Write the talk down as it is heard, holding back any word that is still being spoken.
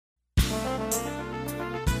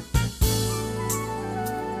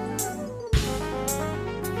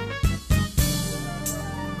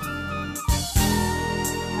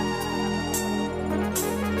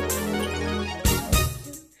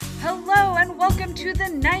welcome to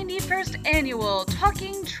the 91st annual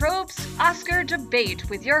Talking Tropes Oscar debate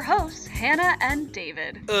with your hosts, Hannah and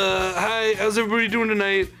David. Hi, how's everybody doing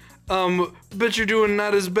tonight? Bet you're doing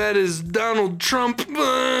not as bad as Donald Trump.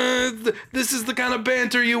 This is the kind of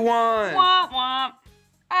banter you want. Womp womp.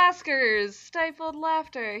 Oscars, stifled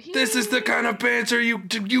laughter. This is the kind of banter you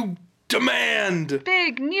demand.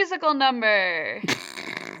 Big musical number.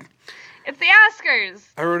 It's the Oscars.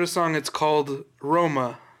 I wrote a song, it's called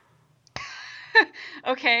Roma.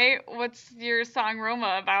 Okay, what's your song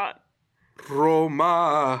Roma about?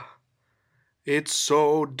 Roma, it's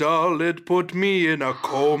so dull it put me in a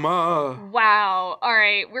coma. Wow,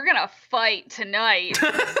 alright, we're gonna fight tonight.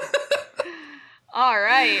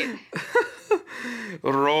 Alright.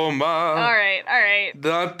 Roma. Alright.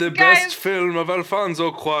 Not the Guys, best film of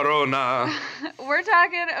Alfonso Cuarón. We're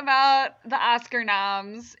talking about the Oscar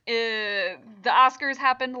noms. The Oscars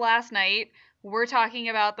happened last night. We're talking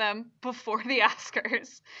about them before the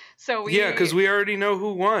Oscars. Yeah, because we already know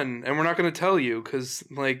who won, and we're not going to tell you, because,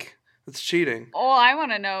 it's cheating. Oh, I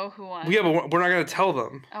want to know who won. Yeah, but we're not going to tell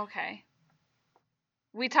them. Okay.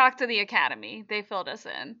 We talked to the Academy. They filled us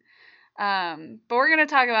in. But we're going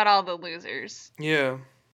to talk about all the losers. Yeah,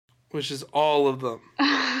 which is all of them.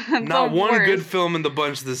 Not one worst. good film in the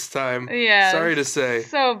bunch this time. Yeah. Sorry to say.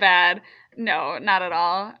 So bad. No, not at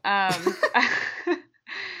all.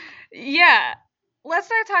 Yeah. Let's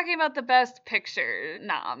start talking about the Best Picture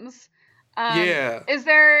noms. Yeah.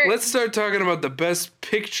 Let's start talking about the Best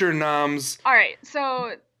Picture noms. All right.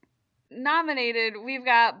 So nominated, we've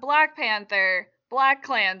got Black Panther,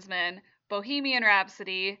 BlacKkKlansman, Bohemian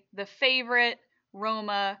Rhapsody, The Favorite,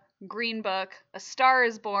 Roma, Green Book, A Star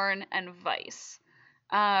is Born, and Vice.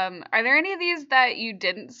 Are there any of these that you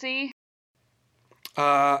didn't see?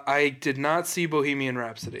 I did not see Bohemian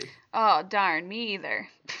Rhapsody. Oh, darn, me either.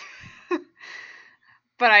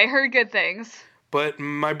 But I heard good things. But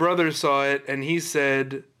my brother saw it, and he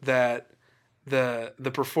said that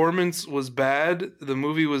the performance was bad, the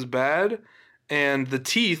movie was bad, and the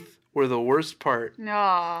teeth were the worst part.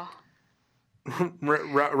 No.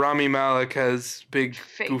 Rami Malek has big,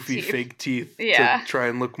 goofy, fake teeth to try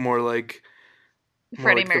and look more like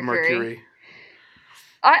Freddie Mercury.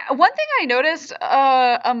 One thing I noticed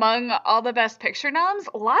among all the Best Picture noms,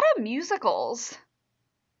 a lot of musicals.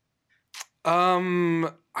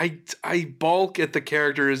 I balk at the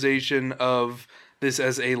characterization of this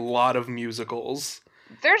as a lot of musicals.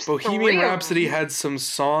 There's Bohemian Rhapsody had some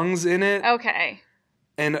songs in it. Okay.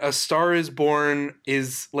 And A Star is Born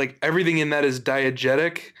is, everything in that is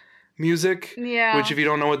diegetic music. Yeah. Which, if you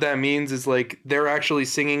don't know what that means, is, they're actually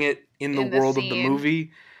singing it in the world of the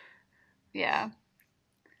movie. Yeah.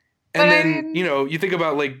 And then, you think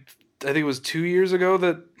about, I think it was 2 years ago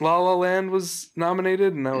that La La Land was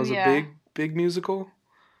nominated, and that was a big musical.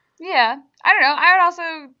 Yeah. I don't know. I would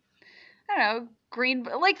also,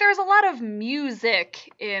 there's a lot of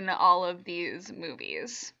music in all of these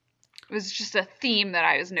movies. It was just a theme that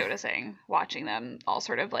I was noticing watching them all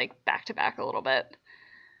sort of back to back a little bit.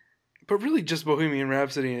 But really just Bohemian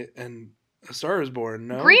Rhapsody and A Star is Born,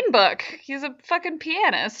 no? Green Book. He's a fucking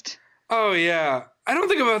pianist. Oh, yeah. I don't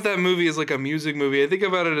think about that movie as a music movie. I think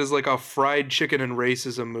about it as a fried chicken and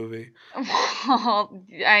racism movie. Well,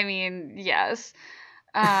 I mean, yes.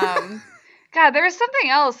 God, there was something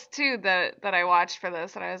else, too, that I watched for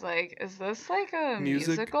this, and I was like, is this a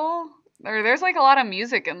musical? Or there's a lot of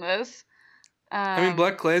music in this. I mean,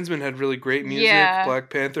 BlacKkKlansman had really great music. Yeah.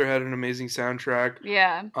 Black Panther had an amazing soundtrack.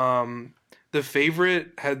 Yeah. The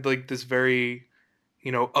Favorite had this very,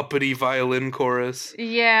 uppity violin chorus.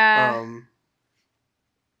 Yeah. I'm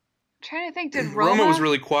trying to think, did Roma was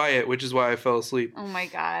really quiet, which is why I fell asleep. Oh my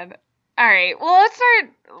god. All right. Well,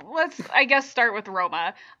 let's start with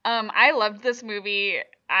Roma. I loved this movie.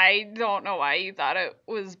 I don't know why you thought it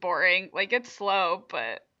was boring. It's slow,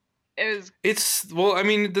 but you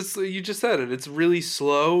just said it. It's really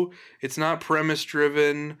slow. It's not premise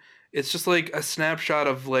driven. It's just a snapshot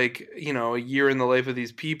of a year in the life of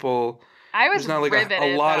these people. There's not riveted,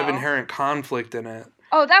 a lot of inherent conflict in it.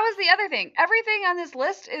 Oh, that was the other thing. Everything on this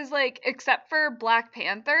list is except for Black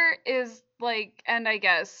Panther is and I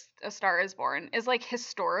guess A Star is Born is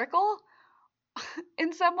historical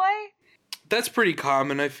in some way. That's pretty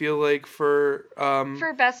common, I feel for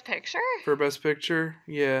Best Picture? For Best Picture,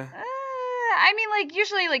 yeah. I mean,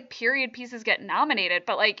 usually, period pieces get nominated,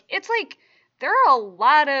 but, it's, there are a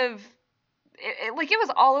lot of, it was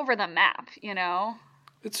all over the map,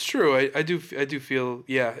 It's true. I do feel,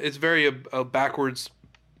 yeah, it's very a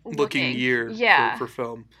backwards-looking year for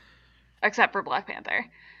film. Except for Black Panther.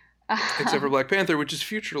 Except for Black Panther, which is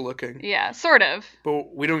future-looking. Yeah, sort of.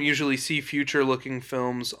 But we don't usually see future-looking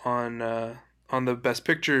films on on the Best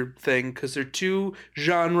Picture thing because they're too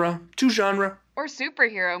genre. Or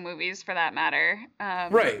superhero movies for that matter.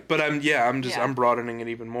 Right, but Yeah. I'm broadening it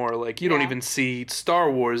even more. Like you don't Yeah. even see Star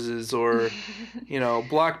Warses or,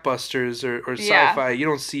 blockbusters or Yeah. sci-fi. You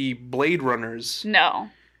don't see Blade Runners. No.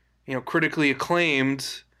 Critically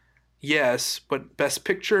acclaimed, yes, but Best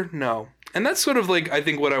Picture, no. And that's sort of like I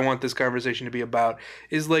think what I want this conversation to be about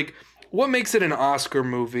is like what makes it an Oscar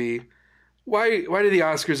movie? Why do the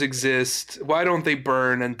Oscars exist? Why don't they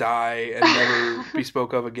burn and die and never be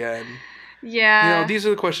spoke of again? Yeah. These are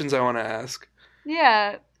the questions I want to ask.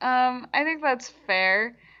 Yeah. I think that's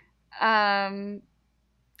fair. Um,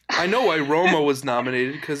 I know why Roma was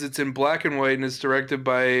nominated because it's in black and white and it's directed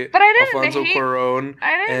by but I didn't Alfonso hate. Cuarón,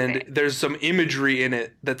 I and didn't. there's some imagery in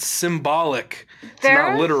it that's symbolic. It's not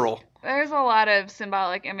There was. literal. There's a lot of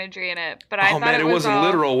symbolic imagery in it, but I Oh thought man, it it was wasn't all.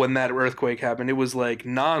 literal when that earthquake happened. It was like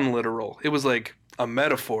non-literal. It was like a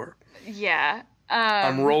metaphor. Yeah.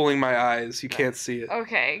 I'm rolling my eyes. You can't see it.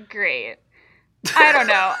 Okay, great. I don't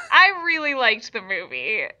know. I really liked the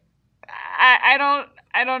movie. I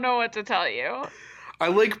don't know what to tell you. I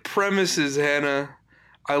like premises, Hannah.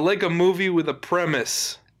 I like a movie with a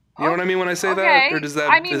premise. You know what I mean when I say that? Or Okay. does that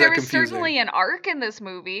I mean, is there that was confusing? certainly an arc in this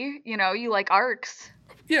movie. You like arcs.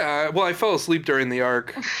 Yeah, well, I fell asleep during the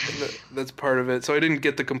arc. That's part of it. So I didn't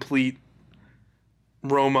get the complete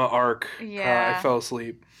Roma arc. I Yeah. fell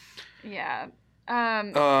asleep. Yeah.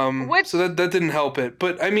 Which. So that didn't help it.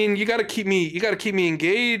 But I mean, you got to keep me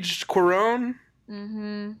engaged, Cuarón.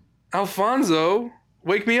 Mm-hmm. Alfonso,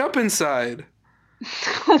 wake me up inside.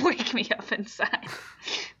 Wake me up inside.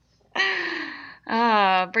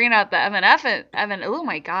 Bringing out the oh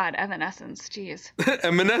my god, Evanescence, jeez.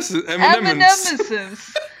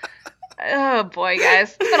 Evanescence. Oh boy,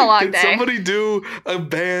 guys, it's been a long Can day. somebody do a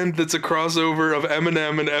band that's a crossover of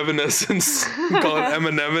Eminem and Evanescence? Call it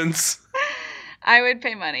Eminemence. I would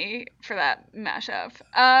pay money for that mashup.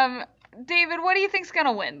 David, what do you think's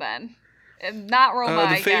gonna win then? Not Roma,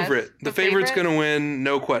 The favorite. I guess. The favorite's gonna win,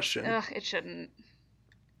 no question. Ugh, it shouldn't.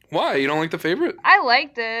 Why? You don't like The Favorite? I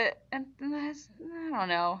liked it, and I don't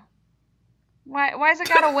know. Why's it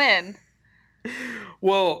gotta win?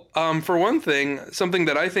 Well, for one thing, something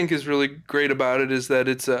that I think is really great about it is that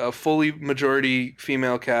it's a fully majority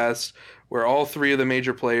female cast where all three of the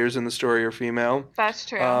major players in the story are female. That's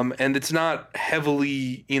true. And it's not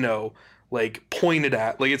heavily, like pointed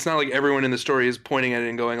at. Like it's not like everyone in the story is pointing at it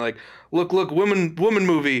and going like, look, woman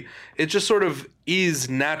movie. It just sort of is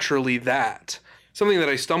naturally that. Something that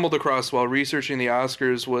I stumbled across while researching the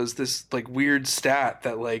Oscars was this like weird stat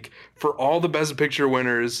that like for all the Best Picture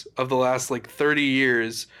winners of the last like 30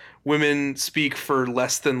 years, women speak for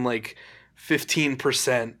less than like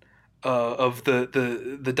 15% of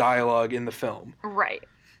the dialogue in the film. Right.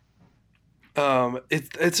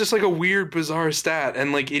 It's just like a weird, bizarre stat,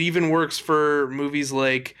 and like it even works for movies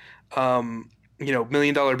like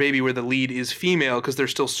Million Dollar Baby, where the lead is female because they're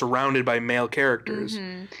still surrounded by male characters.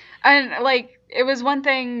 Mm-hmm. And like it was one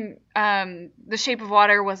thing. The Shape of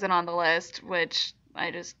Water wasn't on the list, which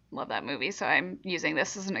I just love that movie, so I'm using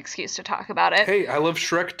this as an excuse to talk about it. Hey, I love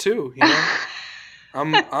Shrek too.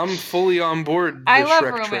 I'm fully on board. I love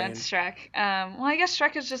Shrek romance train. Shrek. Well, I guess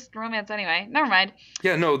Shrek is just romance anyway. Never mind.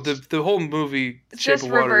 Yeah, no, the whole movie It's Shape just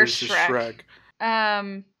of Water reverse is just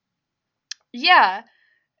Shrek. Yeah.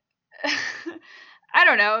 I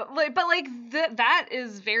don't know, but like that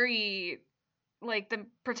is very like the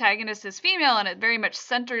protagonist is female and it very much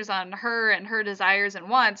centers on her and her desires and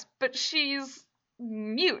wants, but she's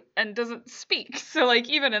mute and doesn't speak. So like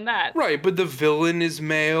even in that. Right, but the villain is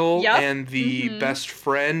male Yep. and the best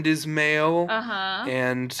friend is male. Uh-huh.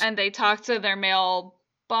 And they talk to their male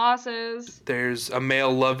bosses. There's a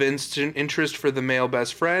male love interest for the male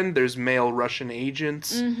best friend. There's male Russian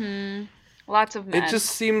agents. Mm-hmm. Lots of men. It just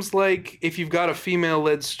seems like if you've got a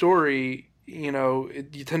female-led story,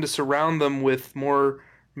 you tend to surround them with more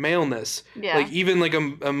maleness. Yeah. Like even like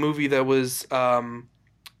a movie that was,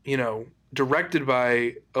 directed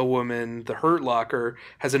by a woman, The Hurt Locker,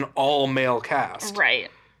 has an all-male cast. Right.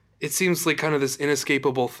 It seems like kind of this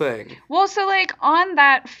inescapable thing. Well, so like on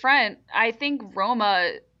that front, I think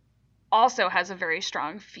Roma also has a very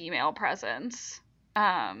strong female presence.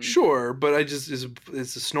 Sure, but it's a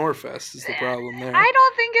snore fest is the problem there. I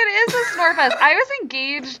don't think it is a snore fest. I was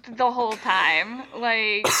engaged the whole time.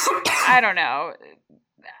 Like, I don't know.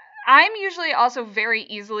 I'm usually also very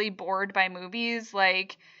easily bored by movies.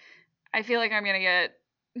 Like, I feel like I'm gonna get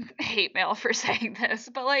hate mail for saying this,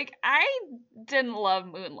 but like, I didn't love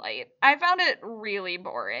Moonlight. I found it really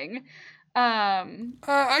boring.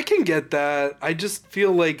 I can get that. I just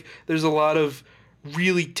feel like there's a lot of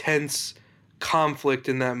really tense conflict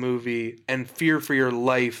in that movie and fear for your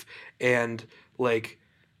life and like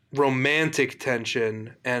romantic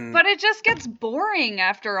tension and But it just gets boring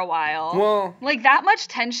after a while. well, Like that much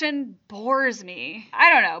tension bores me. I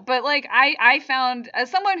don't know, but like I found,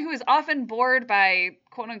 as someone who is often bored by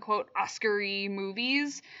quote unquote Oscar-y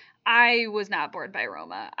movies, I was not bored by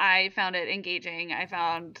Roma. I found it engaging. I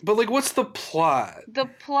found but like what's the plot? the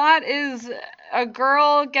plot is a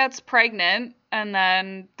girl gets pregnant and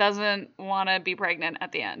then doesn't want to be pregnant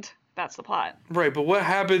at the end. That's the plot. Right, but what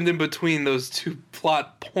happened in between those two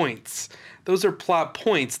plot points? Those are plot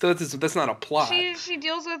points. That's not a plot. She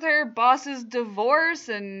deals with her boss's divorce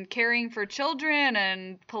and caring for children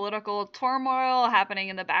and political turmoil happening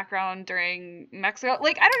in the background during Mexico.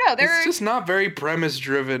 Like, I don't know. It's just not very premise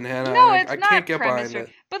driven, Hannah. No, it's I not can't get premise behind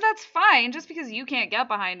it. But that's fine. Just because you can't get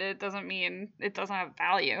behind it doesn't mean it doesn't have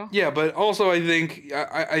value. Yeah, but also I think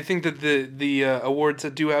that the awards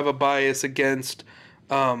that do have a bias against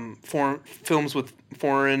foreign films with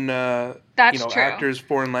foreign That's true. actors,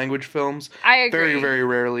 foreign language films. I agree. Very, very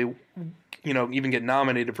rarely, even get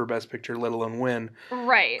nominated for Best Picture, let alone win.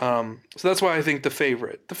 Right. So that's why I think the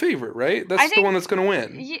favorite, right? That's the one that's going to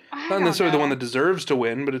win. Not necessarily the one that deserves to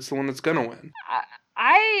win, but it's the one that's going to win.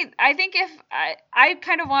 I think if I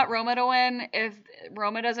kind of want Roma to win. If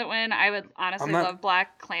Roma doesn't win, I would honestly love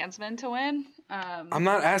Black Klansman to win. I'm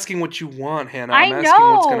not asking what you want, Hannah. I'm asking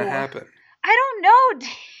what's going to happen. I don't know,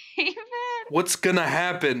 David. What's gonna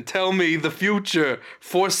happen? Tell me the future.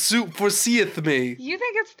 Foreseeth me. You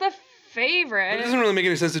think it's the favorite? It doesn't really make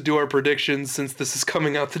any sense to do our predictions since this is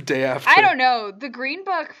coming out the day after. I don't know. The Green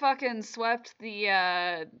Book fucking swept the,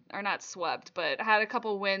 or not swept, but had a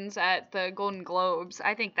couple wins at the Golden Globes.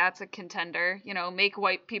 I think that's a contender. Make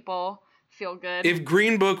white people feel good. If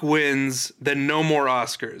Green Book wins, then no more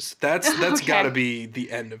Oscars. That's Okay. gotta be the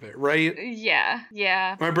end of it, right?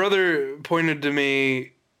 Yeah. My brother pointed to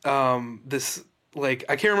me this, like,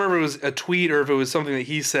 I can't remember if it was a tweet or if it was something that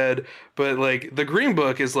he said, but like the Green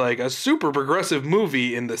Book is like a super progressive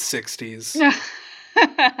movie in the 60s.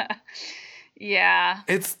 Yeah.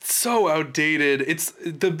 It's so outdated.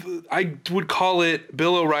 I would call it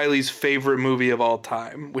Bill O'Reilly's favorite movie of all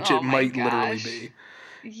time, which it might literally be.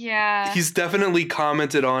 Yeah. He's definitely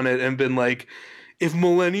commented on it and been like, if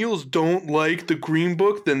millennials don't like the Green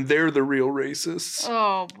Book, then they're the real racists.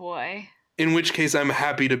 Oh boy. In which case I'm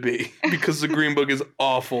happy to be, because the Green Book is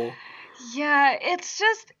awful. Yeah, it's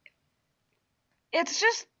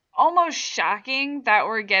just almost shocking that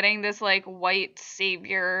we're getting this like white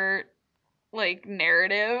savior like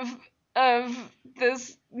narrative of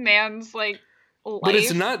this man's like life. But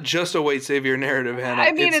it's not just a white savior narrative, Hannah.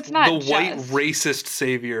 I mean, it's not the just white racist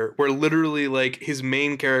savior, where literally like his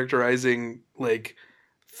main characterizing like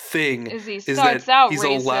thing is that he's racist,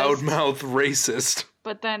 a loudmouth racist.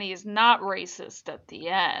 But then he's not racist at the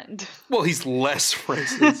end. Well, he's less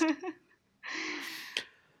racist.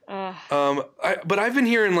 But I've been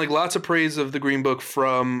hearing like lots of praise of the Green Book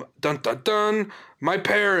from my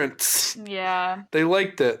parents. Yeah. They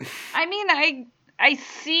liked it. I mean, I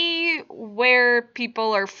see where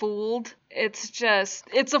people are fooled. It's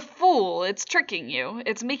a fool. It's tricking you.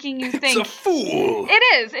 It's making you think. It's a fool. It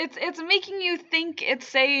is. It's making you think it's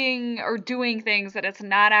saying or doing things that it's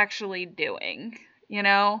not actually doing.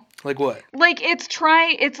 Like what? Like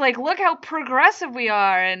it's like, look how progressive we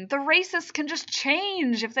are, and the racists can just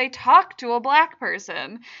change if they talk to a black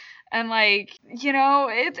person. And like,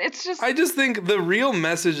 it's just... I just think the real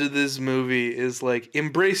message of this movie is like,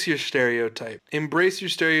 embrace your stereotype. Embrace your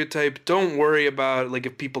stereotype. Don't worry about like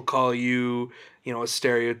if people call you, a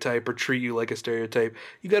stereotype or treat you like a stereotype.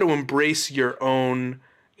 You got to embrace your own,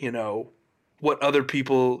 what other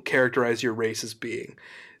people characterize your race as being.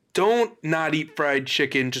 Don't not eat fried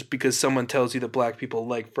chicken just because someone tells you that black people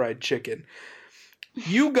like fried chicken.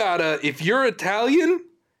 You gotta, if you're Italian,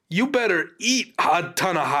 you better eat a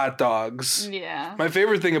ton of hot dogs. Yeah. My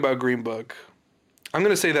favorite thing about Green Book, I'm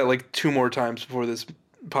going to say that like 2 more times before this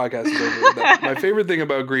podcast is over. My favorite thing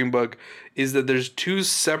about Green Book is that there's 2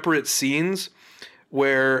 separate scenes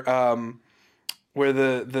where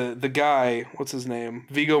the guy, what's his name?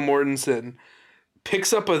 Viggo Mortensen,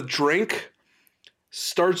 picks up a drink,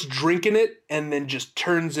 starts drinking it, and then just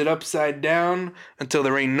turns it upside down until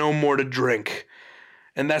there ain't no more to drink.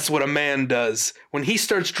 And that's what a man does. When he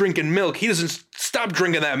starts drinking milk, he doesn't stop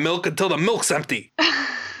drinking that milk until the milk's empty.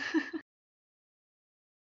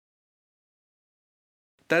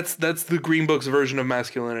 That's the Green Book's version of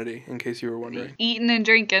masculinity, in case you were wondering. Eating and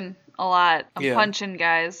drinking a lot. I'm punching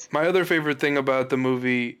guys. My other favorite thing about the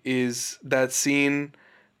movie is that scene.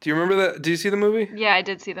 Do you remember that? Did you see the movie? Yeah, I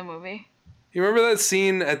did see the movie. You remember that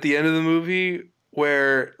scene at the end of the movie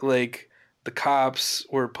where, like, the cops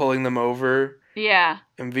were pulling them over. Yeah.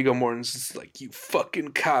 And Viggo Mortensen's like, you fucking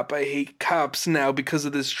cop, I hate cops now because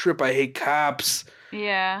of this trip, I hate cops.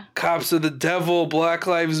 Yeah. Cops are the devil, Black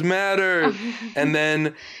Lives Matter. And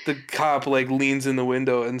then the cop like leans in the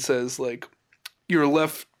window and says like, your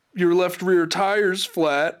left rear tire's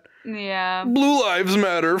flat. Yeah. Blue lives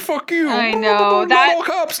matter. Fuck you. I know. Not all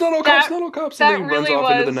cops. And then he runs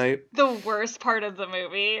off into the night. The worst part of the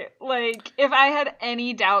movie. Like, if I had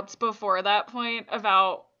any doubts before that point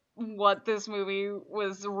about what this movie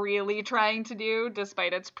was really trying to do,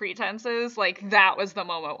 despite its pretenses, like, that was the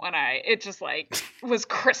moment when it just, like, was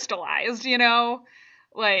crystallized, you know?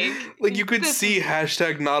 Like you could see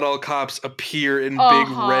hashtag not all cops appear in big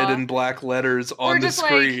red and black letters on the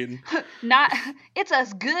screen. Like, it's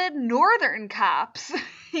us good northern cops,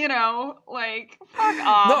 you know? Like, fuck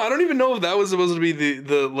off. No, I don't even know if that was supposed to be the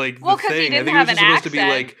thing. I think it was just supposed to be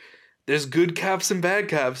like, there's good cops and bad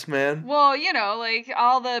cops, man. Well, you know, like,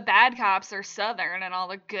 all the bad cops are Southern and all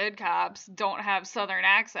the good cops don't have Southern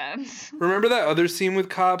accents. Remember that other scene with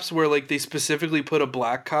cops where, like, they specifically put a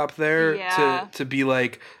black cop there to be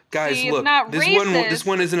like, guys, look, this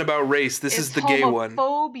one isn't about race. This is the gay one.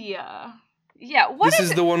 Homophobia. Yeah, this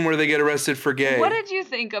is the one where they get arrested for gay. What did you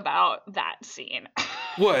think about that scene?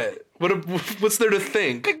 What's there to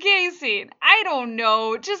think? The gay scene. I don't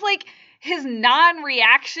know. Just, like, his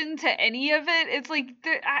non-reaction to any of it, it's like,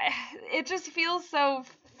 it just feels so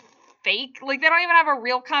fake. Like, they don't even have a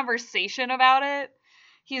real conversation about it.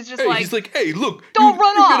 He's just he's like, hey, look, don't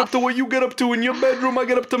run off. You get up to what you get up to in your bedroom, I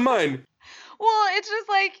get up to mine. Well, it's just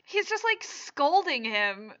like, he's just like scolding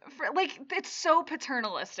him for, like, it's so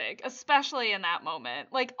paternalistic, especially in that moment.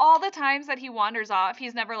 Like, all the times that he wanders off,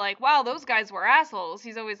 he's never like, wow, those guys were assholes.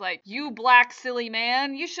 He's always like, you black silly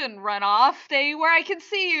man, you shouldn't run off. Stay where I can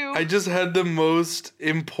see you. I just had the most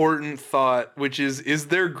important thought, which is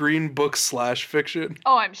there Green Book / fiction?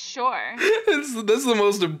 Oh, I'm sure. That's the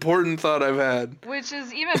most important thought I've had. Which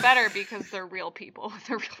is even better because they're real people with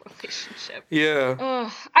a real relationship. Yeah.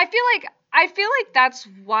 Ugh. I feel like that's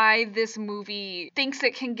why this movie thinks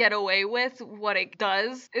it can get away with what it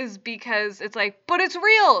does, is because it's like, but it's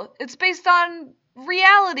real. It's based on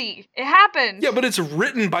reality. It happened. Yeah, but it's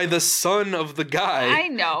written by the son of the guy. I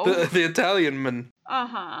know. The Italian man.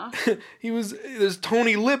 Uh-huh. There's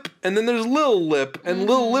Tony Lip, and then there's Lil Lip, and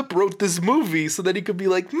Lil Lip wrote this movie so that he could be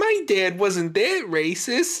like, my dad wasn't that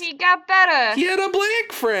racist. He got better. He had a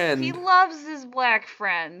black friend. He loves his black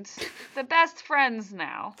friend. The best friends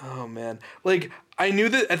now. Oh, man. Like, I knew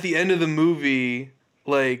that at the end of the movie,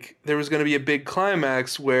 like, there was going to be a big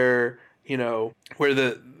climax where,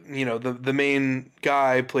 the main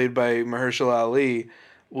guy played by Mahershala Ali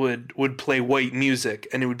would play white music,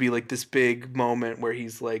 and it would be like this big moment where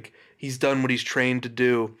he's done what he's trained to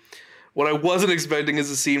do. What I wasn't expecting is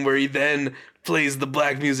a scene where he then plays the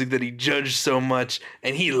black music that he judged so much,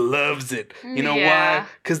 and he loves it. You know why?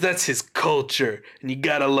 Because that's his culture, and you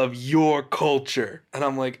gotta love your culture. And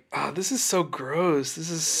I'm like, this is so gross. This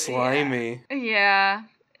is slimy. Yeah.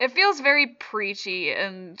 It feels very preachy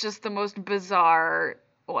and just the most bizarre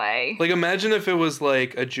way. Like, imagine if it was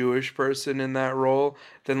like a Jewish person in that role,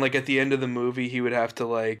 then like at the end of the movie he would have to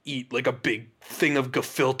like eat like a big thing of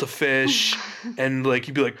gefilte fish and like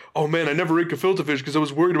he'd be like, oh man, I never ate gefilte fish because I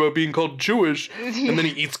was worried about being called Jewish. And then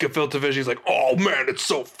he eats gefilte fish, he's like, oh man, it's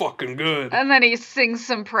so fucking good. And then he sings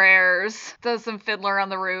some prayers, does some Fiddler on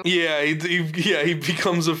the Roof. Yeah, he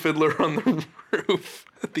becomes a fiddler on the roof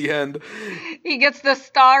at the end. He gets the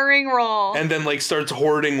starring role. And then like starts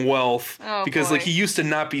hoarding wealth because like he used to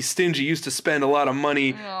not be stingy. He used to spend a lot of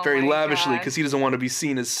money very lavishly because he doesn't want to be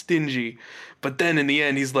seen as stingy. But then in the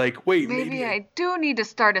end he's like, wait, maybe I do need to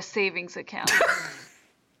start a savings account.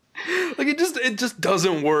 Like it just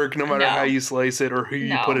doesn't work no matter how you slice it or who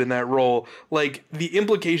you put in that role. Like the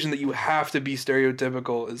implication that you have to be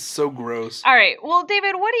stereotypical is so gross. All right. Well,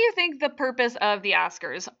 David, what do you think the purpose of the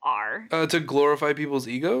Oscars are? To glorify people's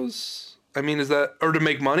egos? I mean, is that, or to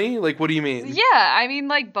make money? Like, what do you mean? Yeah, I mean,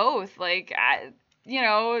 like both. Like,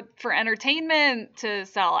 for entertainment, to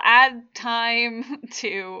sell ad time,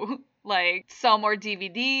 to like sell more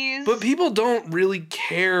DVDs. But people don't really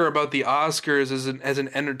care about the Oscars as an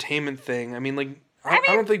entertainment thing. I mean, like, I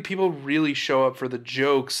don't think people really show up for the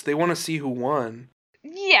jokes. They want to see who won.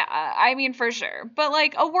 Yeah, I mean, for sure. But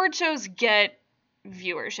like, award shows get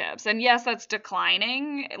viewerships, and yes, that's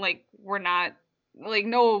declining. Like, we're not. Like,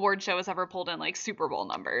 no award show has ever pulled in, like, Super Bowl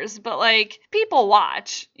numbers. But, like, people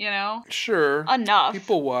watch, you know? Sure. Enough.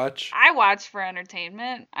 People watch. I watch for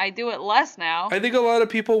entertainment. I do it less now. I think a lot of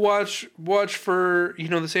people watch for,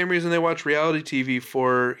 the same reason they watch reality TV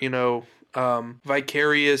for,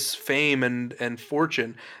 vicarious fame and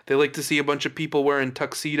fortune. They like to see a bunch of people wearing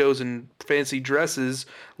tuxedos and fancy dresses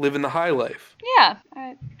living the high life. Yeah,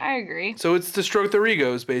 I agree. So it's to stroke their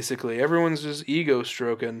egos, basically. Everyone's just ego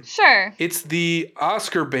stroking. Sure. It's the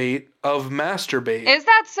Oscar bait of masturbate. Is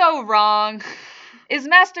that so wrong? Is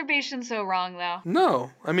masturbation so wrong, though?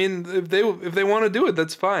 No. I mean, if they want to do it,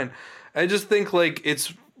 that's fine. I just think, like,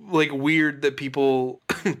 it's, like, weird that people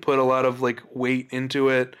put a lot of, like, weight into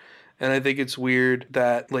it. And I think it's weird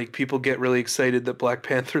that, like, people get really excited that Black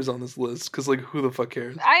Panther's on this list. Because, like, who the fuck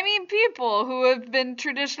cares? I mean, people who have been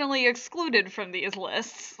traditionally excluded from these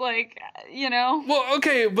lists. Like, you know? Well,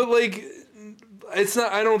 okay, but, like, it's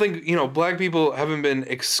not, I don't think, black people haven't been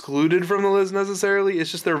excluded from the list necessarily.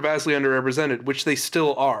 It's just they're vastly underrepresented, which they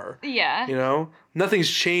still are. Yeah. Nothing's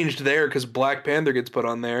changed there because Black Panther gets put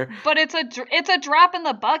on there. But it's a drop in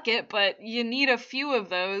the bucket, but you need a few of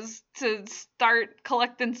those to start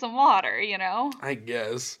collecting some water, I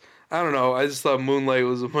guess. I don't know. I just thought Moonlight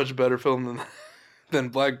was a much better film than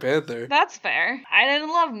Black Panther. That's fair. I didn't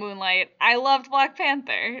love Moonlight. I loved Black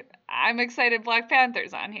Panther. I'm excited Black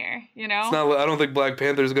Panther's on here, It's not, I don't think Black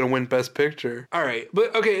Panther's going to win Best Picture. All right.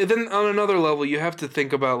 But, okay, then on another level, you have to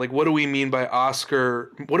think about, like, what do we mean by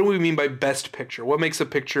Oscar? What do we mean by Best Picture? What makes a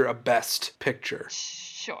picture a Best Picture?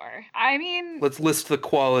 Sure. I mean... Let's list the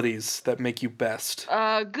qualities that make you best.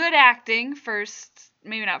 Good acting, first.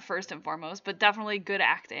 Maybe not first and foremost, but definitely good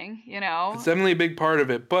acting, It's definitely a big part of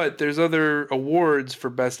it, but there's other awards for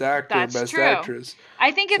Best Actor, That's Best true. Actress.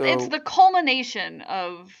 I think it's the culmination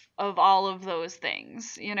of all of those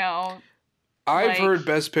things, I've heard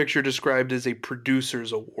Best Picture described as a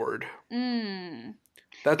producer's award.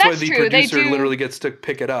 That's why the true. producer literally gets to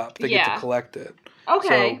pick it up. They get to collect it.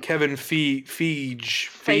 Okay. So Kevin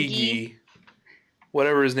Feige,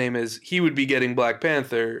 whatever his name is, he would be getting Black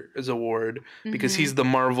Panther's award because he's the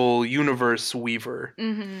Marvel Universe weaver.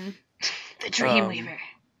 Mm-hmm. The Dream Weaver.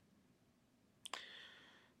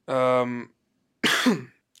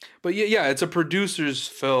 But yeah, it's a producer's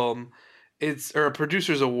film. Or a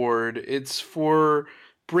producer's award. It's for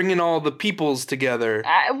bringing all the peoples together.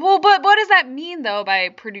 But what does that mean, though, by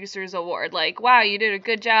producer's award? Like, wow, you did a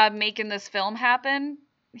good job making this film happen.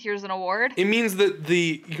 Here's an award. It means that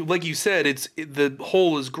like you said, the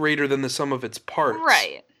whole is greater than the sum of its parts.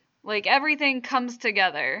 Right. Like, everything comes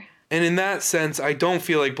together. And in that sense, I don't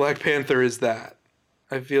feel like Black Panther is that.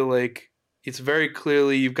 I feel like it's very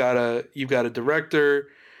clearly you've got a director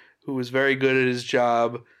who was very good at his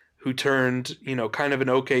job, who turned, kind of an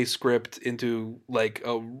okay script into, like,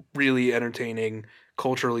 a really entertaining,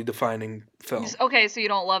 culturally defining film. Okay, so you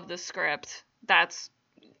don't love the script. That's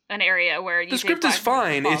an area where you... The script is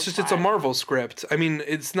fine. It's just it's a Marvel script. I mean,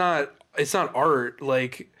 it's not art.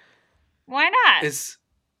 Like, why not? It's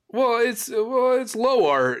low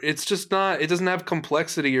art. It's just not. It doesn't have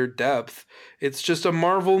complexity or depth. It's just a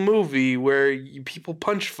Marvel movie where people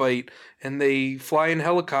punch fight and they fly in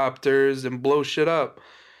helicopters and blow shit up.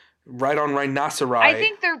 Right on rhinoceri. I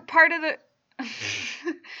think they're part of the...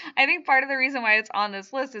 I think part of the reason why it's on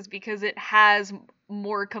this list is because it has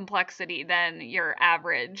more complexity than your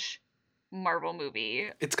average Marvel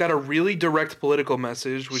movie. It's got a really direct political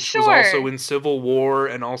message, which was also in Civil War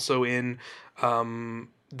and also in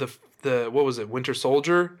the what was it, Winter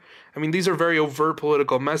Soldier? I mean, these are very overt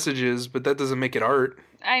political messages, but that doesn't make it art.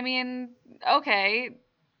 I mean, okay...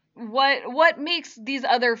 What makes these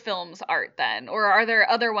other films art then? Or are there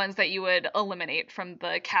other ones that you would eliminate from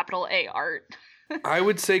the capital A art? I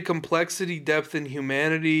would say complexity, depth, and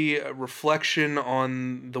humanity, a reflection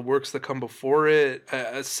on the works that come before it,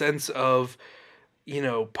 a sense of,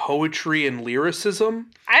 poetry and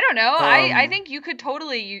lyricism. I don't know. I think you could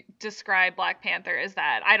totally describe Black Panther as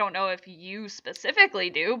that. I don't know if you specifically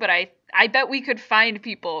do, but I bet we could find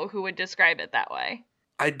people who would describe it that way.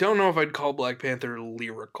 I don't know if I'd call Black Panther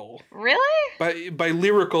lyrical. Really? By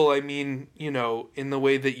lyrical, I mean, in the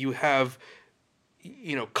way that you have,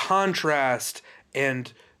 contrast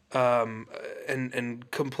and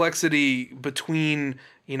complexity between,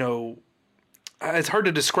 it's hard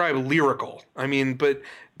to describe lyrical. I mean, but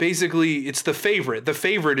basically it's The Favorite. The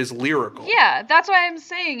Favorite is lyrical. Yeah, that's why I'm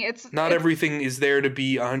saying it's... Not everything is there to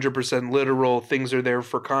be 100% literal. Things are there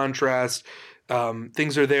for contrast.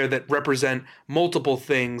 Things are there that represent multiple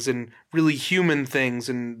things and really human things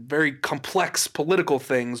and very complex political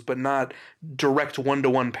things, but not direct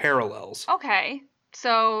one-to-one parallels. Okay,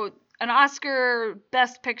 so an Oscar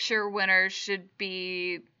Best Picture winner should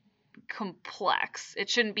be complex. It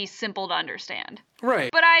shouldn't be simple to understand. Right.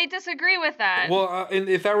 But I disagree with that. Well,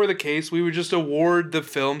 if that were the case, we would just award the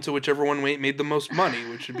film to whichever one made the most money,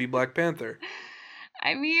 which would be Black Panther.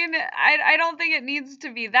 I mean, I don't think it needs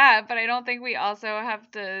to be that, but I don't think we also have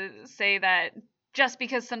to say that just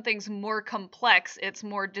because something's more complex, it's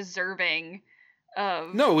more deserving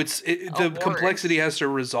of No, the complexity awards. has to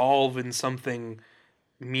resolve in something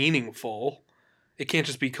meaningful. It can't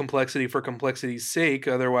just be complexity for complexity's sake.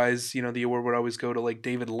 Otherwise, the award would always go to like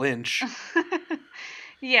David Lynch.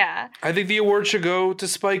 Yeah. I think the award should go to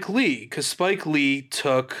Spike Lee because Spike Lee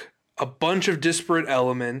took a bunch of disparate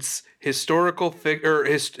elements, historical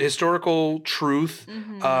truth,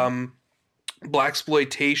 Mhm. um,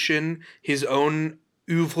 blaxploitation, his own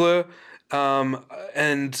oeuvre,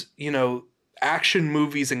 and action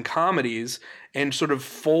movies and comedies, and sort of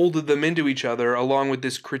folded them into each other, along with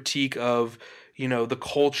this critique of the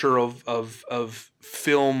culture of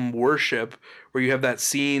film worship, where you have that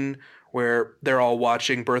scene where they're all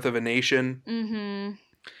watching Birth of a Nation, Mhm.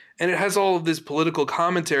 and it has all of this political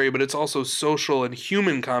commentary, but it's also social and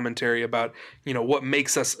human commentary about what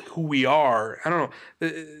makes us who we are. I don't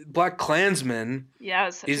know. Black Klansman Yeah, it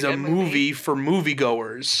was such a is a good movie. movie for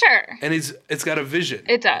moviegoers, Sure. and it's got a vision,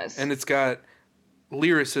 It does. and it's got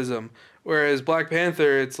lyricism. Whereas Black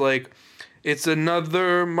Panther, it's like it's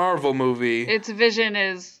another Marvel movie. Its vision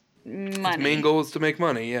is Its main money. goal is to make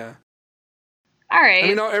money. Yeah. All I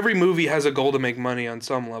mean, right. every movie has a goal to make money on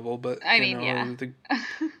some level, but I mean, yeah. the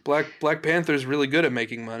Black Panther is really good at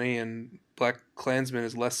making money, and Black Klansman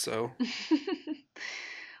is less so.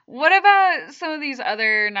 What about some of these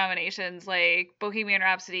other nominations, like Bohemian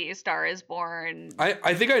Rhapsody, A Star Is Born?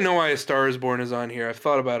 I think I know why A Star Is Born is on here. I've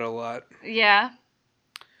thought about it a lot. Yeah.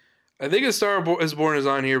 I think A Star Is Born is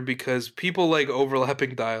on here because people like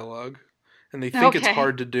overlapping dialogue, and they think it's Okay.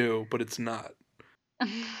 hard to do, but it's not.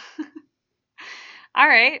 All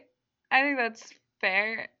right. I think that's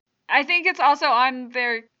fair. I think it's also on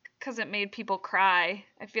there because it made people cry.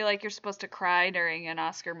 I feel like you're supposed to cry during an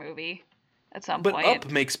Oscar movie at some But point.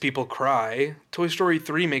 Up makes people cry. Toy Story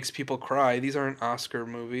 3 makes people cry. These aren't Oscar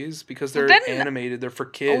movies because they're Then- animated. They're for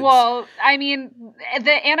kids. Well, I mean,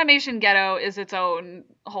 the animation ghetto is its own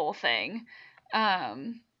whole thing.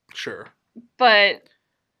 Sure. But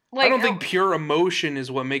like, I don't think pure emotion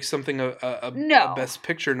is what makes something a No. Best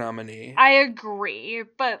Picture nominee. I agree,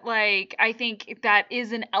 but like, I think that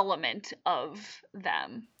is an element of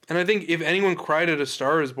them. And I think if anyone cried at A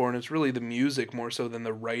Star Is Born, it's really the music more so than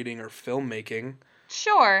the writing or filmmaking.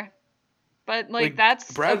 Sure. But like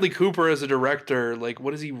that's Bradley Cooper as a director, like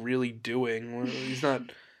what is he really doing? He's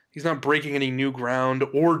not breaking any new ground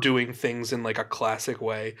or doing things in like a classic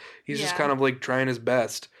way. He's just kind of like trying his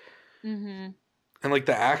best. Mhm. And like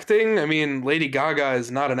the acting, I mean, Lady Gaga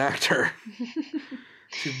is not an actor.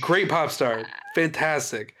 She's a great pop star.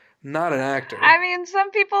 Fantastic. Not an actor. I mean,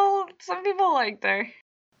 some people liked her.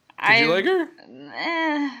 Did you like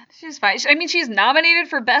her? She's fine. I mean, she's nominated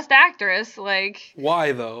for Best Actress. Like,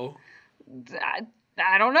 why though?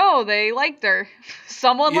 I don't know. They liked her.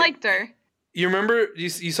 Someone liked her. You remember you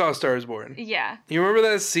saw A Star Is Born? Yeah. You remember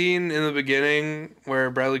that scene in the beginning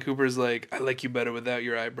where Bradley Cooper's like, "I like you better without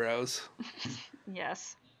your eyebrows."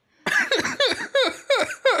 Yes.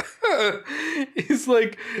 He's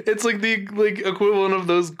like, it's like the equivalent of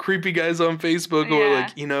those creepy guys on Facebook who are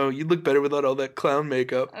like, you'd look better without all that clown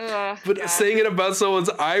makeup. But God. saying it about someone's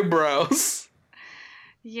eyebrows.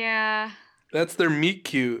 Yeah. That's their meet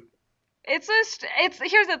cute. It's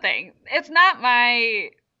here's the thing. It's not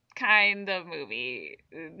my kind of movie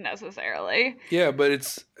necessarily. Yeah, but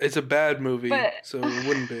it's a bad movie, so it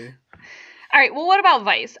wouldn't be. All right. Well, what about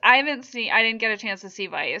Vice? I didn't get a chance to see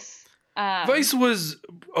Vice. Vice was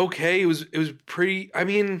okay. It was pretty. I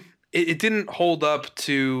mean, it didn't hold up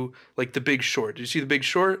to like The Big Short. Did you see The Big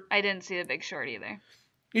Short? I didn't see The Big Short either.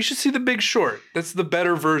 You should see The Big Short. That's the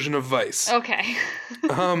better version of Vice. Okay.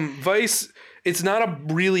 Vice. It's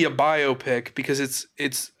not really a biopic because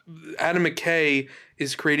it's Adam McKay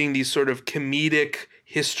is creating these sort of comedic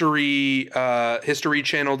history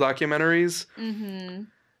channel documentaries. Mm-hmm.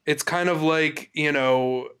 It's kind of like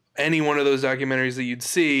any one of those documentaries that you'd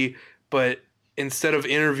see, but instead of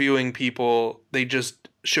interviewing people, they just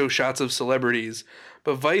show shots of celebrities.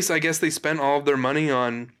 But Vice, I guess they spent all of their money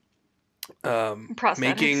on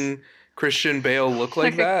making Christian Bale look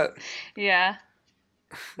like that. Yeah.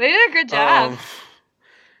 They did a good job.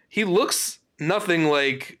 He looks nothing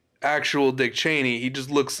like actual Dick Cheney. He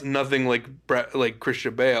just looks nothing like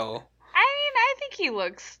Christian Bale. I mean, I think he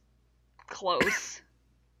looks close.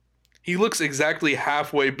 He looks exactly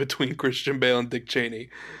halfway between Christian Bale and Dick Cheney.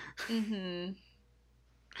 Mm-hmm.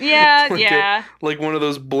 Yeah, yeah. Like one of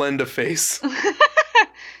those blend-a-face.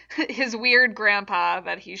 His weird grandpa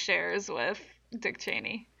that he shares with Dick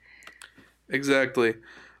Cheney. Exactly.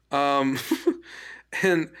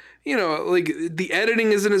 And like the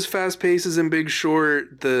editing isn't as fast paced as in Big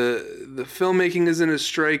Short. The filmmaking isn't as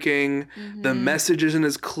striking. The Mm-hmm. message isn't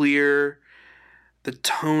as clear. The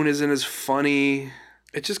tone isn't as funny.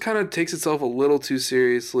 It just kind of takes itself a little too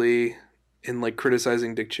seriously in like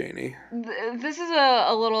criticizing Dick Cheney. This is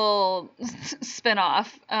a little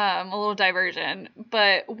spin-off, a little diversion,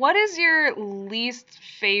 but what is your least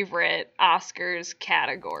favorite Oscars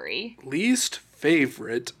category? Least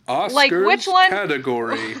favorite Like, which Oscars one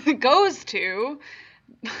category. goes to?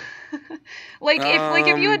 Like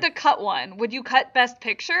if you had Um, to cut one, would you cut Best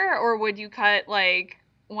Picture or would you cut like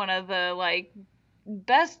one of the like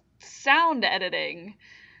best sound editing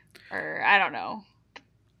or I don't know.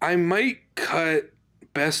 I might cut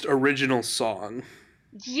best original song.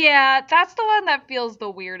 Yeah, that's the one that feels the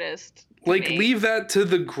weirdest to Like, me. leave that to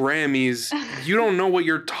the Grammys. You don't know what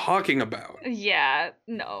you're talking about, Yeah,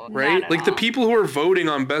 no, not right? at Like, the all. people who are voting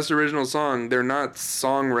on best original song, they're not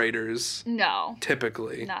songwriters, No,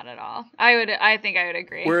 typically. not at all. I think I would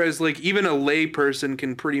agree. Whereas, like, even a lay person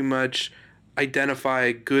can pretty much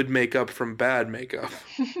identify good makeup from bad makeup.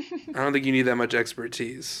 I don't think you need that much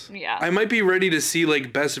expertise. Yeah. I might be ready to see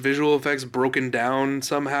like best visual effects broken down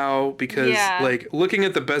somehow because Yeah. like looking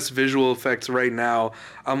at the best visual effects right now,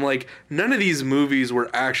 I'm like none of these movies were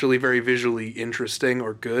actually very visually interesting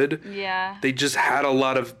or good. Yeah. They just had a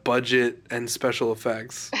lot of budget and special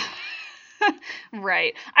effects.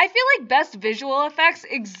 Right. I feel like best visual effects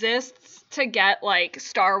exists to get like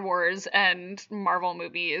Star Wars and Marvel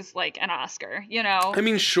movies like an Oscar, you know? I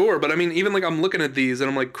mean, sure, but I mean, even like I'm looking at these and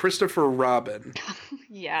I'm like Christopher Robin.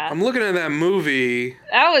 Yeah. I'm looking at that movie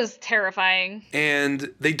That was terrifying.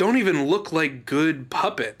 and they don't even look like good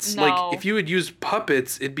puppets. No. Like if you had used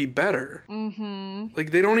puppets, it'd be better. Mm-hmm.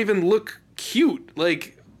 Like they don't even look cute.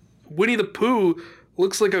 Like Winnie the Pooh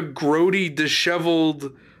looks like a grody,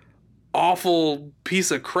 disheveled, awful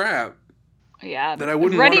piece of crap Yeah. that I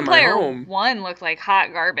wouldn't want Ready in my Player home. One looked like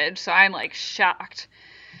hot garbage, so I'm like shocked.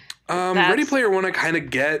 Ready That's- Player One I kind of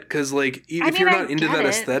get because like I if mean, you're I not into get that it.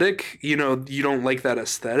 aesthetic, you don't like that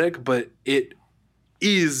aesthetic, but it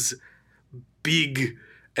is big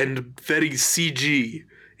and very CG.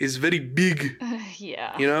 Is very big.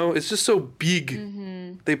 Yeah. It's just so big.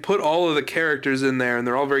 Mm-hmm. They put all of the characters in there and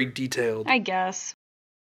they're all very detailed. I guess.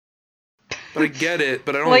 But I get it,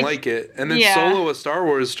 but I don't Like, like it. And then yeah. Solo, a Star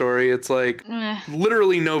Wars story, it's like Eh,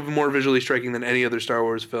 literally no more visually striking than any other Star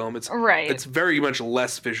Wars film. It's right. very much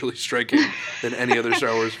less visually striking than any other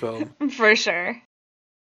Star Wars film. For sure.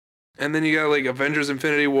 And then you got like Avengers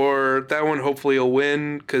Infinity War. That one hopefully will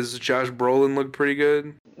win because Josh Brolin looked pretty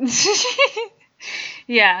good.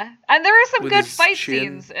 Yeah. And there were some With good his fight chin.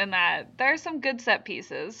 scenes in that. There are some good set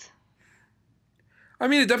pieces. I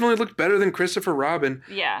mean, it definitely looked better than Christopher Robin.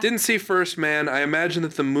 Yeah. Didn't see First Man. I imagine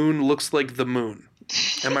that the moon looks like the moon.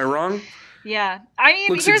 Am I wrong? Yeah. I mean,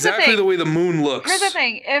 Looks here's exactly the the thing. way the moon looks. Here's the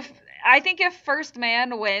thing. I think if First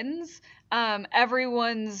Man wins,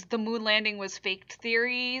 everyone's the moon landing was faked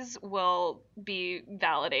theories will be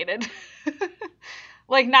validated.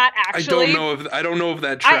 Like not actually. I don't know if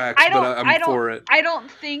that tracks, but I'm for it. I don't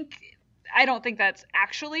think that's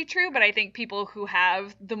actually true, but I think people who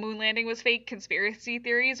have the moon landing was fake conspiracy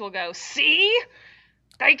theories will go, see?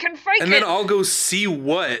 They can fake And it. then I'll go see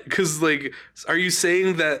what? Because, like, are you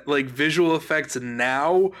saying that, like, visual effects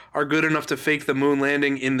now are good enough to fake the moon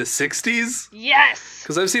landing in the 60s? Yes.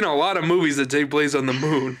 Because I've seen a lot of movies that take place on the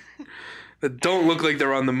moon that don't look like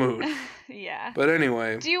they're on the moon. Yeah. But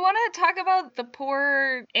anyway. Do you want to talk about the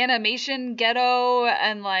poor animation ghetto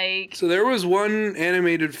and like... So there was one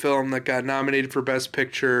animated film that got nominated for Best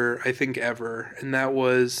Picture, I think, ever, and that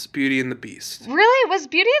was Beauty and the Beast. Really? Was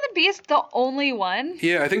Beauty and the Beast the only one?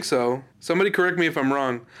 Yeah, I think so. Somebody correct me if I'm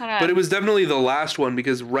wrong. Hold on. But it was definitely the last one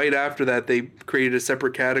because right after that they created a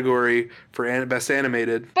separate category for Best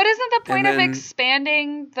Animated. But isn't the point And then- of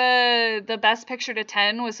expanding the Best Picture to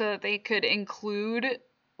 10 was so that they could include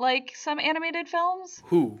like some animated films?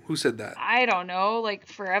 Who said that? I don't know, like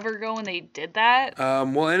forever ago when they did that.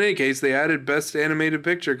 Well, in any case, they added Best Animated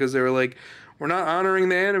Picture because they were like, we're not honoring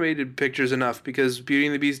the animated pictures enough because Beauty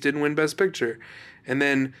and the Beast didn't win Best Picture. And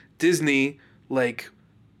then Disney, like,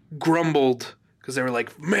 grumbled because they were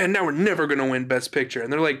like, man, now we're never going to win Best Picture.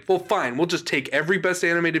 And they're like, well, fine, we'll just take every Best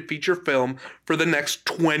Animated Feature film for the next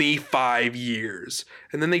 25 years.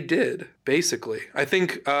 And then they did, basically. I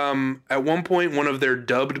think at one point, one of their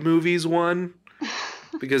dubbed movies won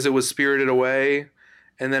because it was Spirited Away.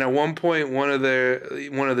 And then at one point, one of the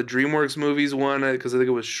DreamWorks movies won because I think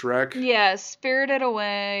it was Shrek. Yeah, Spirited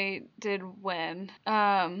Away did win.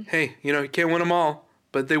 Hey, you can't win them all,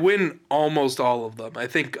 but they win almost all of them. I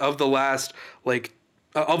think of the last like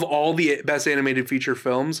Of all the best animated feature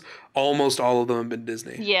films, almost all of them have been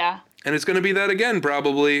Disney. Yeah. And it's going to be that again,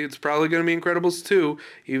 probably. It's probably going to be Incredibles 2,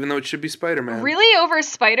 even though it should be Spider-Man. Really? Over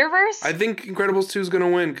Spider-Verse? I think Incredibles 2 is going to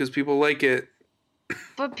win because people like it.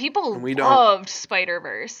 But people And we don't. loved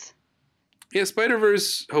Spider-Verse. Yeah,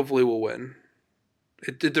 Spider-Verse hopefully will win.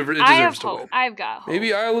 It deserves I have to hope. win. I've got hope.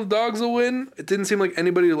 Maybe Isle of Dogs will win. It didn't seem like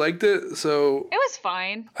anybody liked it, so It was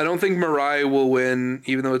fine. I don't think Mirai will win,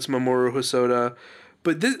 even though it's Mamoru Hosoda.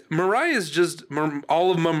 But Mirai is just all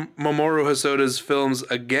of Mamoru Hosoda's films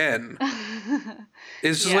again.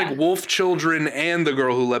 It's just like Wolf Children and The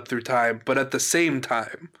Girl Who Leapt Through Time, but at the same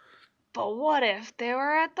time. But what if they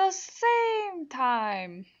were at the same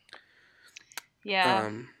time? Yeah.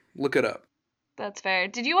 Look it up. That's fair.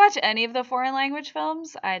 Did you watch any of the foreign language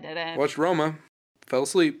films? I didn't. Watched Roma. Fell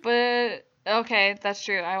asleep. But okay, that's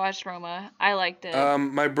true. I watched Roma. I liked it.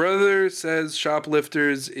 My brother says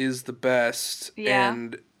Shoplifters is the best. Yeah.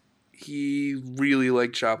 And he really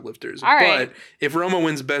liked Shoplifters. All right. But if Roma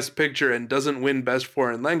wins Best Picture and doesn't win Best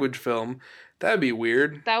Foreign Language Film, that'd be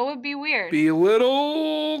weird. That would be weird. Be a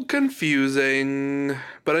little confusing.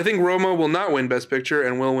 But I think Roma will not win Best Picture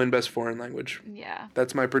and will win Best Foreign Language. Yeah.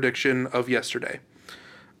 That's my prediction of yesterday.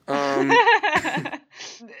 I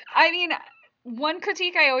mean, one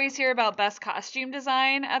critique I always hear about best costume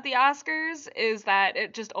design at the Oscars is that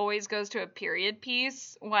it just always goes to a period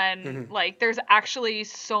piece when like there's actually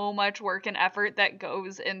so much work and effort that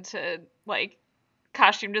goes into like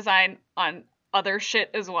costume design on other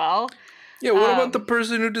shit as well. Yeah, what about the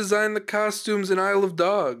person who designed the costumes in Isle of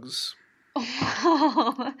Dogs?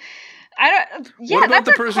 What about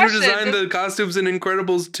the person who designed the costumes in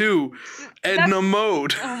Incredibles 2? Edna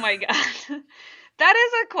Mode. Oh my god. That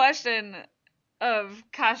is a question of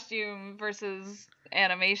costume versus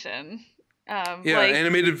animation.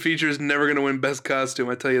 Animated feature is never going to win Best Costume,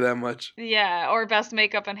 I tell you that much. Yeah, or Best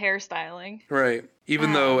Makeup and Hairstyling. Right.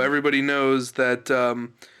 Even though everybody knows that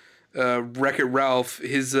Wreck-It Ralph,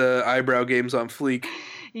 his eyebrow game's on fleek.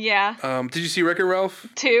 Yeah. Did you see Wreck-It Ralph?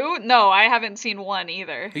 2? No, I haven't seen 1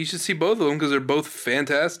 either. You should see both of them because they're both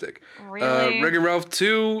fantastic. Really? Wreck-It Ralph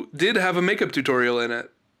 2 did have a makeup tutorial in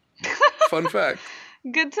it. Fun fact.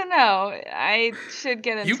 Good to know. I should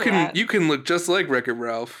get into that. You can look just like Wreck-It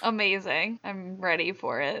Ralph. Amazing. I'm ready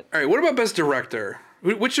for it. All right, what about Best Director?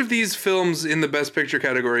 Which of these films in the Best Picture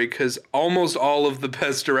category, because almost all of the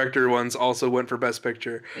Best Director ones also went for Best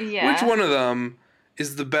Picture. Yeah. Which one of them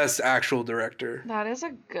is the best actual director? That is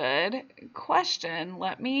a good question.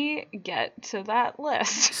 Let me get to that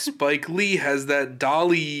list. Spike Lee has that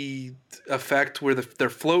dolly effect where they're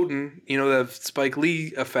floating. You know, the Spike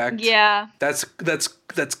Lee effect. Yeah. That's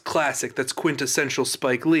classic. That's quintessential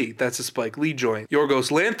Spike Lee. That's a Spike Lee joint.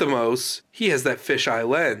 Yorgos Lanthimos, he has that fisheye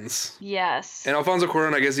lens. Yes. And Alfonso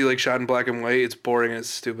Cuarón, I guess he shot in black and white. It's boring and it's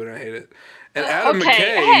stupid. I hate it. And Adam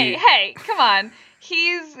McKay. McKay. Hey, come on.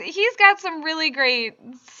 He's got some really great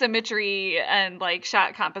symmetry and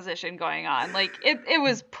shot composition going on. It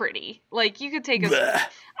was pretty. You could take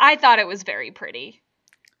I thought it was very pretty.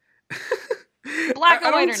 Black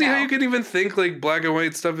and white. I don't see how you can even think black and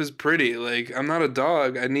white stuff is pretty. I'm not a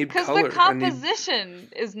dog. I need color. Because the composition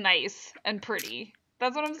is nice and pretty.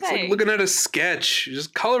 That's what I'm saying. It's like looking at a sketch.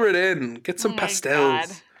 Just color it in. Get some pastels.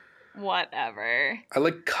 God. Whatever. I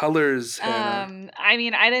like colors, Hannah. I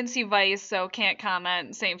mean, I didn't see Vice, so can't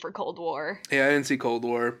comment. Same for Cold War. Yeah, I didn't see Cold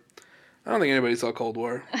War. I don't think anybody saw Cold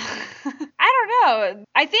War. I don't know.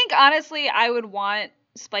 I think, honestly, I would want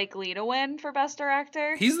Spike Lee to win for Best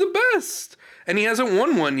Director. He's the best! And he hasn't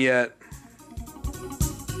won one yet.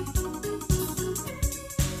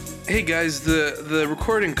 Hey guys, the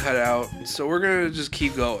recording cut out, so we're gonna just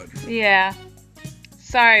keep going. Yeah.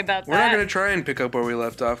 Sorry about that. We're not going to try and pick up where we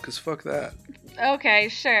left off, because fuck that. Okay,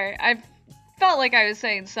 sure. I felt like I was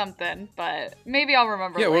saying something, but maybe I'll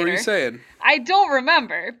remember later. Yeah, what were you saying? I don't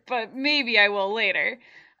remember, but maybe I will later.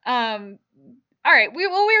 All right, we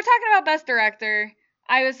were talking about Best Director.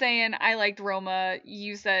 I was saying I liked Roma.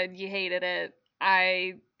 You said you hated it.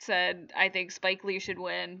 I said I think Spike Lee should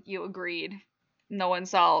win. You agreed. No one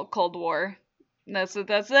saw Cold War. That's it.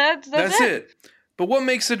 That's it. But what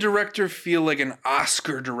makes a director feel like an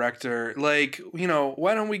Oscar director?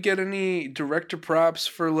 Why don't we get any director props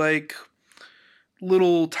for,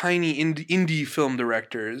 little tiny indie film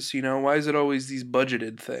directors? Why is it always these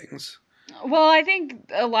budgeted things? Well, I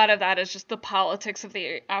think a lot of that is just the politics of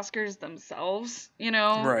the Oscars themselves,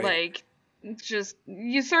 Right. Just,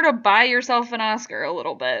 you sort of buy yourself an Oscar a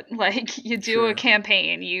little bit. You do a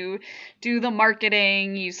campaign, you do the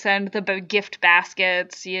marketing, you send the gift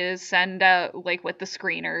baskets, you send out, with the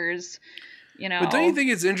screeners, you But don't you know?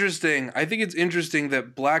 think it's interesting? I think it's interesting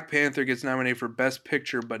that Black Panther gets nominated for Best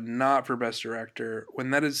Picture, but not for Best Director,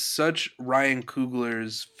 when that is such Ryan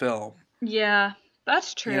Coogler's film. Yeah,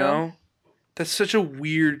 that's You true. know? That's such a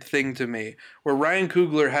weird thing to me. Where Ryan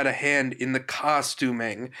Coogler had a hand in the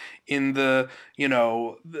costuming, in the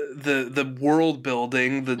the world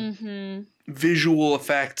building, the Mhm. visual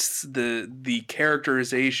effects, the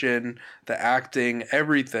characterization, the acting,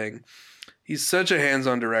 everything. He's such a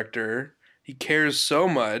hands-on director. He cares so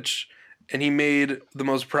much, and he made the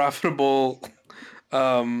most profitable,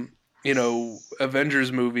 um,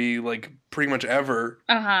 Avengers movie like pretty much ever,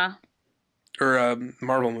 Uh-huh. or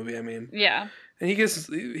Marvel movie. I mean, Yeah. and he gets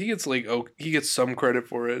like he gets some credit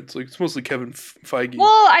for it. It's like it's mostly Kevin Feige.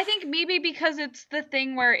 Well, I think maybe because it's the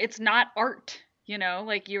thing where it's not art,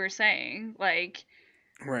 like you were saying. Like,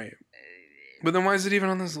 Right. But then why is it even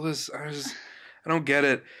on this list? I don't get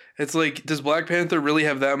it. It's like, does Black Panther really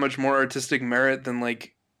have that much more artistic merit than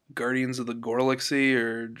like Guardians of the Galaxy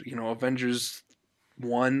or Avengers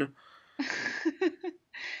 1?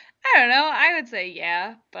 I don't know. I would say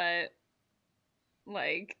yeah, but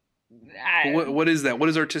like, But what I, what is that? What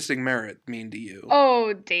does artistic merit mean to you?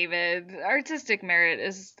 oh, David, artistic merit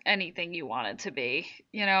is anything you want it to be.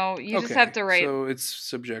 You just have Okay, to write, so it's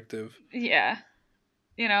subjective. yeah,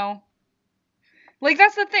 you know. Like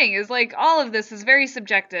that's the thing is like all of this is very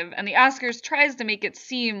subjective and the Oscars tries to make it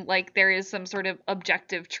seem like there is some sort of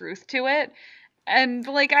objective truth to it. And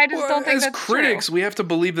like I just Well, don't think as that's true. critics, we have to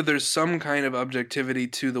believe that there's some kind of objectivity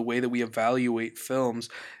to the way that we evaluate films.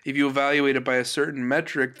 If you evaluate it by a certain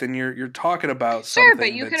metric, then you're talking about Sure, but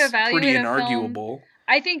something you could that's pretty evaluate a film. inarguable.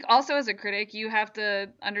 I think also as a critic, you have to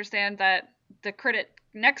understand that the critic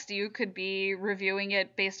next to you could be reviewing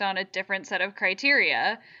it based on a different set of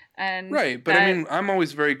criteria and Right, but I that mean, I'm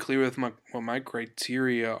always very clear with what my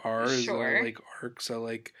criteria are. Is that I sure. like arcs. I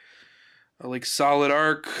like solid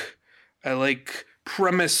arc. I like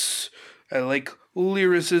premise. I like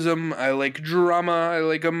lyricism. I like drama. I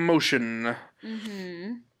like emotion,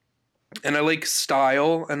 Mhm. and I like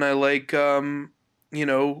style. And I like you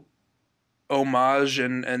know, homage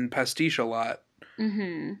and pastiche a lot.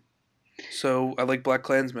 Mhm. So I like Black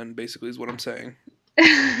Klansman. Basically, is what I'm saying.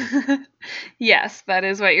 Yes, that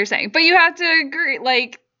is what you're saying. But you have to agree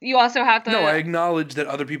like you also have No, I to acknowledge that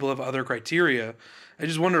other people have other criteria. I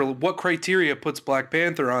just wonder what criteria puts Black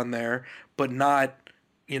Panther on there, but not,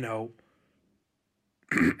 you know,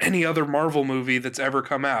 any other Marvel movie that's ever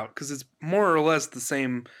come out, because it's more or less the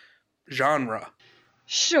same genre.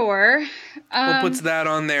 sure. What puts Um that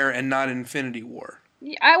on there and not Infinity War?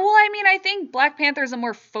 I mean, I think Black Panther is a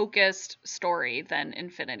more focused story than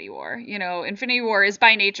Infinity War. Infinity War is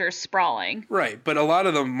by nature sprawling. Right, but a lot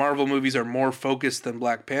of the Marvel movies are more focused than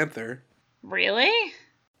Black Panther. Really?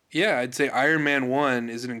 Yeah, I'd say Iron Man 1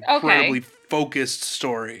 is an incredibly Okay. focused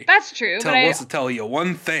story. That's true, but Wants to tell you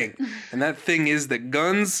one thing, and that thing is that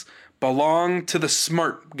guns belong to the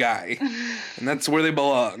smart guy, and that's where they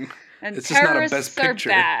belong. and It's just not a best terrorists are picture.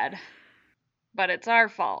 bad, but it's our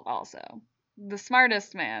fault also. The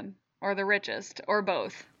smartest man or the richest or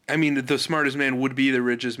both. I mean, the smartest man would be the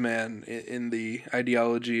richest man in the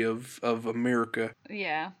ideology of America.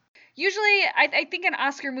 Yeah. Usually, I think an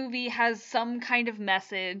Oscar movie has some kind of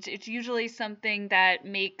message. It's usually something that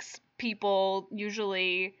makes people,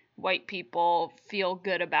 usually white people, feel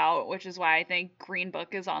good about, which is why I think Green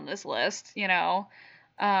Book is on this list. I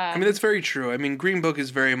mean, that's Um, very true. I mean, Green Book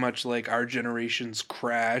is very much like our generation's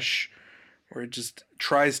Crash, where it just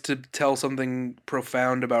tries to tell something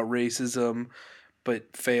profound about racism,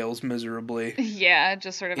 but fails miserably yeah, it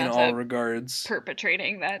just sort of in ends all up regards.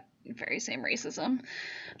 perpetrating that very same racism.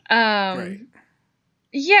 Right. Um,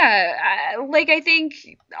 yeah, like I think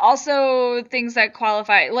also things that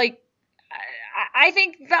qualify, like I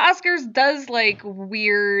think the Oscars does like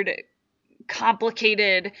weird,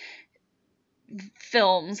 complicated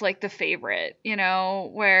films, like The Favorite,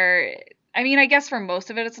 where I mean, I guess for most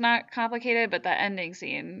of it it's not complicated, but the ending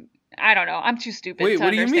scene, I don't know. I'm too stupid Wait, to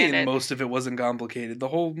what do you understand mean it. most of it wasn't complicated? The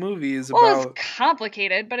whole movie is Well, it's about.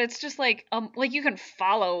 complicated, but it's just like you can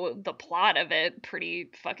follow the plot of it pretty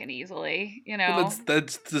fucking easily, you Well, know.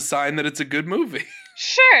 that's the sign that it's a good movie.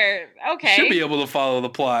 Sure, You should be okay. able to follow the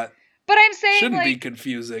plot. But I'm saying Shouldn't be like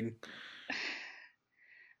confusing.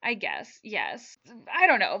 I guess, yes. I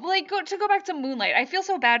don't know. Like to go back to Moonlight, I feel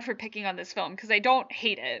so bad for picking on this film because I don't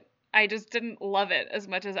hate it. I just didn't love it as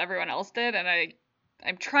much as everyone else did, and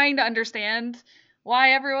I'm trying to understand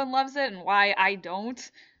why everyone loves it and why I don't.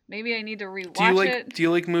 Maybe I need to rewatch it. Do you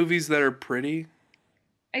like movies that are pretty?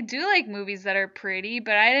 I do like movies that are pretty,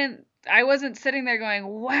 but I didn't. I wasn't sitting there going,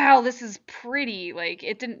 "Wow, this is pretty." Like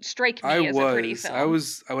it didn't strike I me as a pretty was. I film.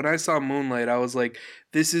 was when I saw Moonlight, I was like,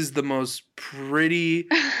 this is the most pretty,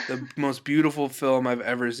 the most beautiful film I've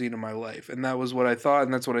ever seen in my life. And that was what I thought,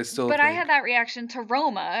 and that's what I still But I had think. that reaction to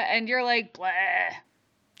Roma, and you're like, "Blah."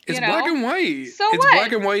 It's black and white. So It's what?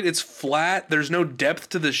 black and white. It's flat. There's no depth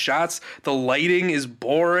to the shots. The lighting is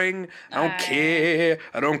boring. I don't care.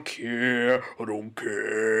 I don't care. I don't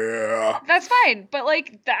care. That's fine, but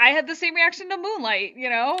like I had the same reaction to Moonlight,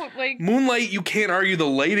 like Moonlight, you can't argue the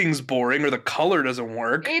lighting's boring or the color doesn't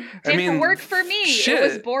work. it didn't work for me. Shit. It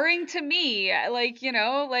was boring to me. Like,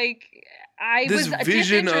 I this was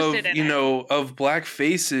vision of disinterested in it. of black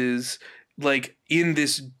faces like in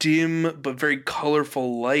this dim but very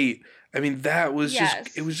colorful light. I mean, that was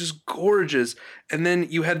Yes. it was just gorgeous. And then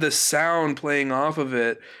you had the sound playing off of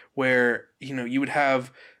it where, you would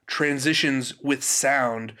have transitions with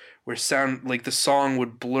sound where sound like the song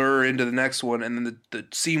would blur into the next one and then the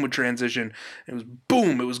scene would transition. It was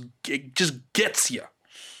boom, it just gets you.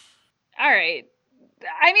 All right.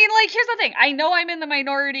 I mean, like, here's the thing. I know I'm in the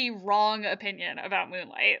minority wrong opinion about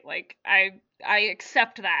Moonlight. Like, I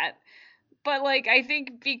accept that. But, like, I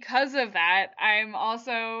think because of that, I'm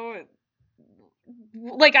also,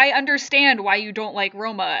 like, I understand why you don't like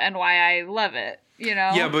Roma and why I love it,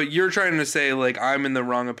 Yeah, but you're trying to say, like, I'm in the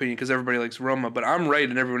wrong opinion because everybody likes Roma, but I'm right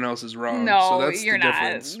and everyone else is wrong. No, so that's you're the not.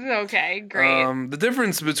 difference. Okay, great. The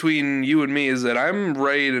difference between you and me is that I'm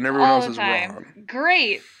right and everyone else is wrong.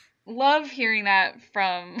 Great. Love hearing that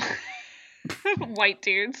from white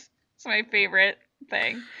dudes. It's my favorite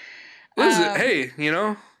thing. Listen, hey,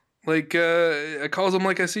 like, I calls them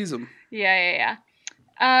like I sees them. Yeah.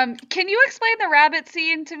 Can you explain the rabbit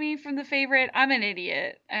scene to me from The Favorite? I'm an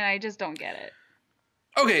idiot, and I just don't get it.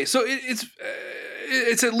 Okay, so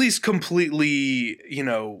it's at least completely,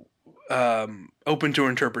 open to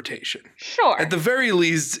interpretation. Sure. At the very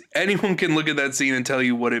least, anyone can look at that scene and tell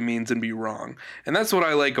you what it means and be wrong. And that's what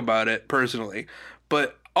I like about it, personally.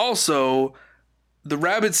 But also, the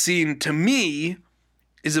rabbit scene, to me,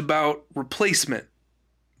 is about replacement.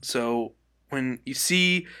 So, when you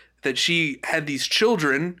see that she had these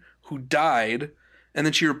children who died, and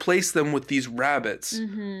then she replaced them with these rabbits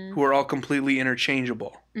who are all completely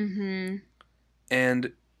interchangeable. Mm-hmm.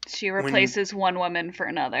 And she replaces one woman for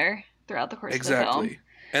another throughout the course of the film.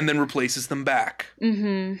 And then replaces them back.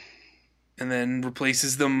 Mm-hmm. And then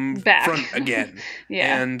replaces them back front again.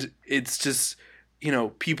 Yeah. And it's just,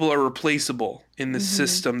 people are replaceable in this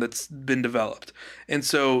system that's been developed. And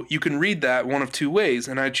so you can read that one of two ways,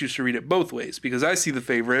 and I choose to read it both ways because I see The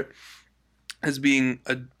Favorite as being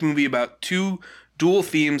a movie about two dual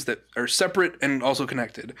themes that are separate and also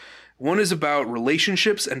connected. One is about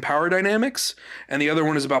relationships and power dynamics, and the other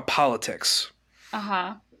one is about politics.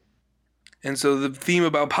 Uh-huh. And so the theme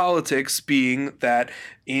about politics being that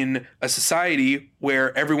in a society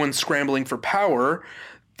where everyone's scrambling for power,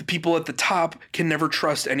 the people at the top can never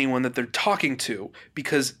trust anyone that they're talking to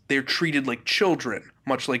because they're treated like children,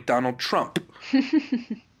 much like Donald Trump.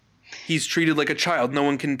 He's treated like a child. No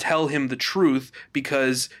one can tell him the truth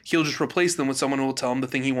because he'll just replace them with someone who will tell him the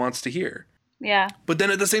thing he wants to hear. Yeah. But then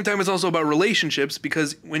at the same time, it's also about relationships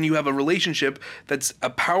because when you have a relationship that's a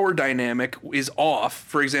power dynamic is off,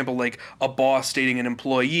 for example, like a boss dating an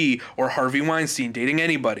employee or Harvey Weinstein dating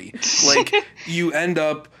anybody, like you end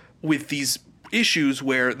up with these issues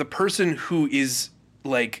where the person who is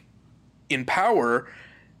like in power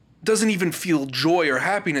doesn't even feel joy or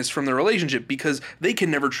happiness from the relationship because they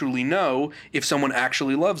can never truly know if someone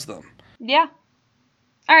actually loves them. Yeah.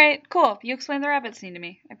 All right, cool. You explained the rabbit scene to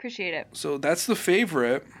me. I appreciate it. So that's The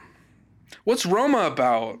Favorite. What's Roma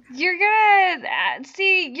about? You're gonna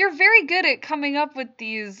see. You're very good at coming up with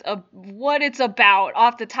these what it's about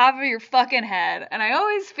off the top of your fucking head, and I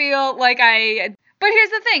always feel like I. But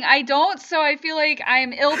here's the thing, I don't, so I feel like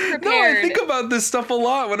I'm ill-prepared. No, I think about this stuff a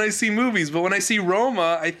lot when I see movies, but when I see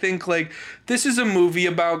Roma, I think, like, this is a movie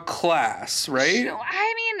about class, right?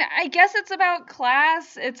 I mean, I guess it's about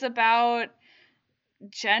class, it's about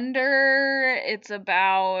gender, it's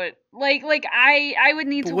about, like I would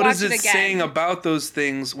need to watch it again. What is it saying about those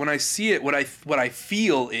things? When I see it, what I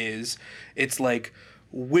feel is, it's like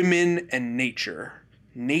women and nature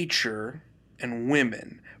and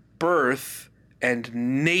women, birth and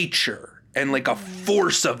nature, and like a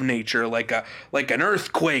force of nature, like an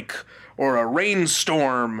earthquake or a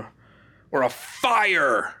rainstorm or a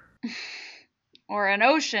fire or an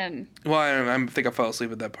ocean. Well, I think I fell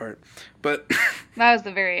asleep at that part, but that was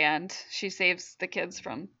the very end. She saves the kids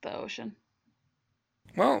from the ocean.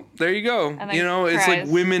 Well, there you go. It's like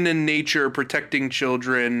women and nature protecting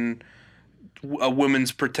children a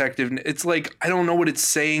woman's protective. It's like, I don't know what it's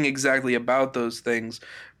saying exactly about those things,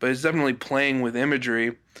 but it's definitely playing with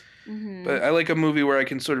imagery. But I like a movie where I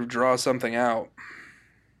can sort of draw something out.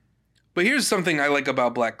 But here's something I like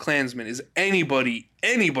about Black Klansman is anybody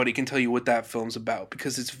can tell you what that film's about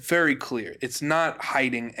because it's very clear. It's not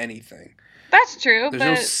hiding anything. That's true. There's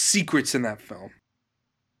no secrets in that film.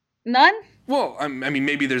 None? Well, I mean,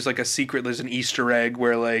 maybe there's like a secret, there's an Easter egg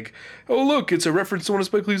where like, oh look, it's a reference to one of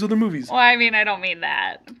Spike Lee's other movies. Well, I mean, I don't mean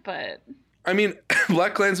that, but... I mean,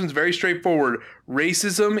 Black Klansman's very straightforward.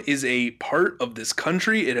 Racism is a part of this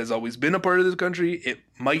country. It has always been a part of this country. It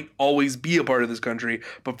might always be a part of this country,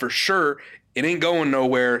 but for sure, it ain't going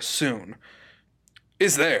nowhere soon.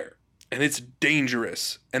 It's there, and it's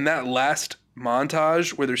dangerous. And that last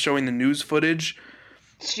montage where they're showing the news footage...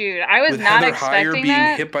 Shoot, I was with not Heather expecting Heyer being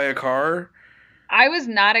that. hit by a car. I was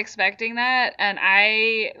not expecting that, and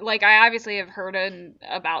I obviously have heard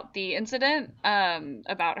about the incident,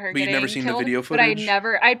 about her But you've getting never seen the killed, video but I'd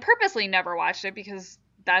footage? purposely never watched it because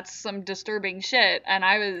that's some disturbing shit, and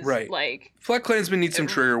I was Right. like... Black Klansman needs some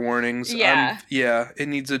trigger warnings. Yeah. Yeah, it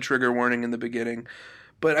needs a trigger warning in the beginning.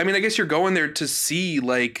 But, I mean, I guess you're going there to see,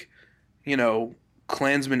 like, you know,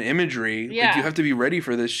 Klansman imagery. Yeah. Like, you have to be ready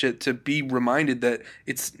for this shit to be reminded that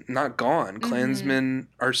it's not gone. Klansmen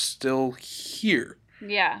are still here.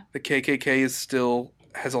 Yeah. The KKK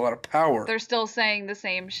has a lot of power. They're still saying the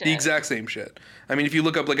same shit. The exact same shit. I mean, if you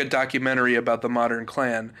look up like a documentary about the modern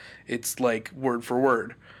Klan, it's like word for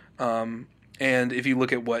word. And if you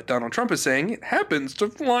look at what Donald Trump is saying, it happens to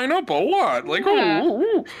line up a lot. Like,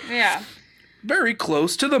 Yeah. very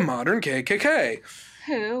close to the modern KKK.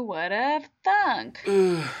 Who would have thunk?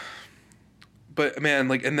 But man,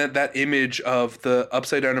 like, and that image of the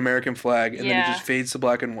upside down American flag, and then it just fades to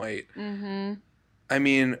black and white. I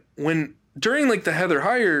mean, during like the Heather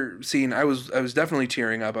Heyer scene, I was definitely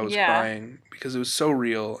tearing up. I was crying because it was so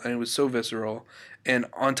real and it was so visceral. And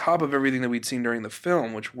on top of everything that we'd seen during the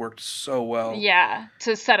film, which worked so well. Yeah,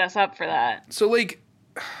 to set us up for that. So like,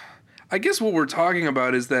 I guess what we're talking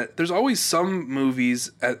about is that there's always some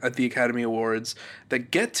movies at the Academy Awards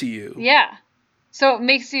that get to you. Yeah. So it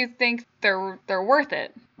makes you think they're worth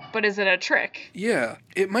it. But is it a trick? Yeah,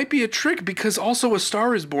 it might be a trick because also A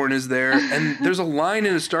Star Is Born is there, and there's a line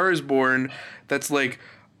in A Star Is Born that's like,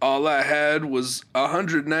 all I had was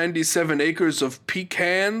 197 acres of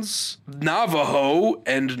pecans, Navajo,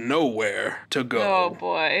 and nowhere to go. Oh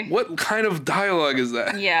boy. What kind of dialogue is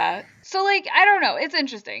that? Yeah. So like, I don't know, it's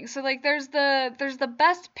interesting. So like there's the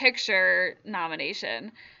Best Picture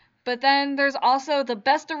nomination. But then there's also the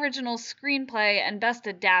Best Original Screenplay and Best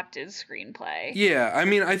Adapted Screenplay. Yeah, I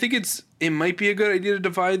mean, I think it might be a good idea to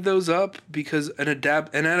divide those up because an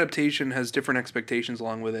adaptation has different expectations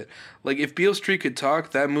along with it. Like, if Beale Street Could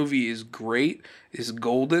Talk, that movie is great, is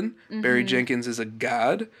golden. Barry Jenkins is a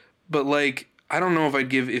god. But, like, I don't know if I'd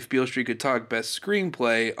give If Beale Street Could Talk Best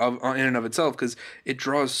Screenplay in and of itself because it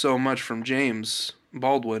draws so much from James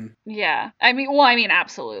Baldwin. Yeah. I mean,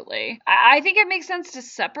 absolutely. I think it makes sense to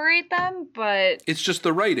separate them, but... It's just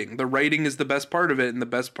the writing. The writing is the best part of it, and the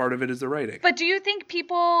best part of it is the writing. But do you think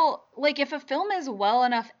people, like, if a film is well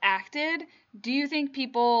enough acted, do you think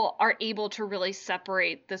people are able to really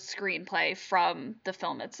separate the screenplay from the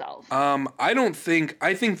film itself? I think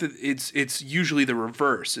that it's usually the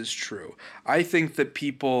reverse is true. I think that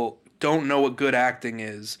people don't know what good acting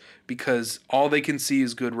is because all they can see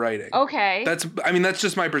is good writing. Okay. That's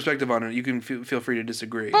just my perspective on it. You can feel free to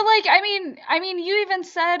disagree. But like, I mean, you even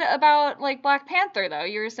said about like Black Panther though.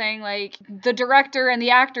 You were saying like the director and the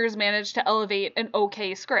actors managed to elevate an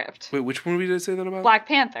okay script. Wait, which movie did I say that about? Black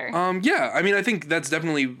Panther. Yeah. I mean, I think that's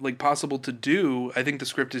definitely like possible to do. I think the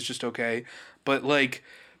script is just okay, but like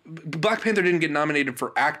Black Panther didn't get nominated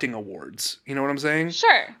for acting awards. You know what I'm saying?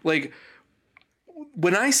 Sure. Like,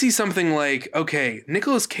 when I see something like, okay,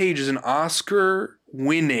 Nicolas Cage is an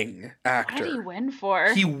Oscar-winning actor. What did he win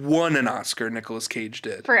for? He won an Oscar, Nicolas Cage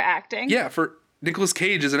did. For acting? Yeah, for Nicolas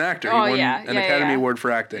Cage is an actor. Oh, he won yeah. an Academy Award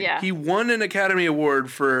for acting. Yeah. He won an Academy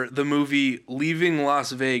Award for the movie Leaving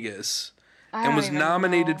Las Vegas and was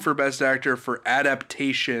nominated for Best Actor for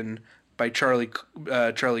Adaptation by Charlie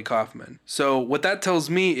Kaufman. So what that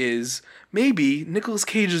tells me is maybe Nicolas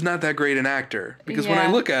Cage is not that great an actor because when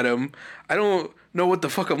I look at him, I don't know what the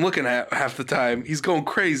fuck I'm looking at half the time. He's going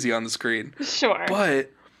crazy on the screen. Sure.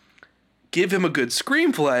 But give him a good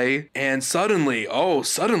screenplay and suddenly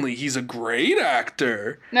he's a great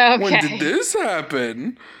actor. Okay. When did this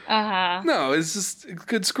happen? Uh-huh. No, it's just a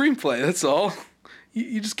good screenplay, that's all.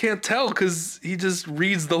 You just can't tell because he just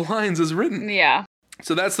reads the lines as written. Yeah.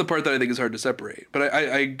 So that's the part that I think is hard to separate. But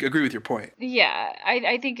I agree with your point. Yeah,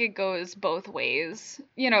 I think it goes both ways.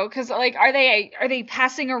 Because like, are they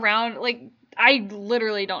passing around like? I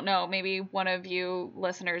literally don't know. Maybe one of you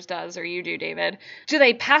listeners does, or you do, David. Do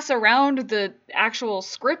they pass around the actual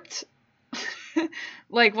script?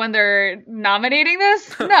 Like when they're nominating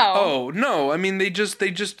this? No. Oh no! I mean, they just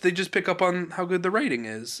pick up on how good the writing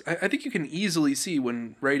is. I think you can easily see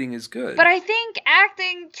when writing is good. But I think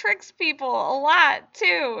acting tricks people a lot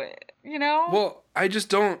too. Well, I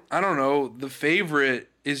don't know. The Favorite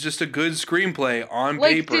is just a good screenplay on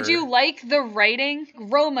like, paper. Did you like the writing?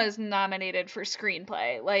 Roma's nominated for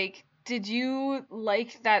screenplay. Like, did you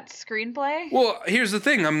like that screenplay? Well, here's the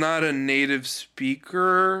thing. I'm not a native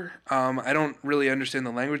speaker. I don't really understand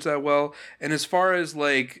the language that well. And as far as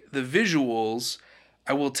like the visuals,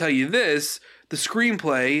 I will tell you this. The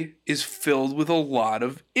screenplay is filled with a lot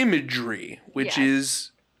of imagery, which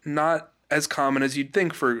is not as common as you'd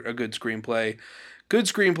think for a good screenplay. Good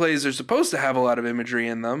screenplays are supposed to have a lot of imagery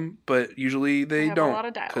in them, but usually they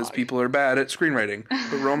don't because people are bad at screenwriting.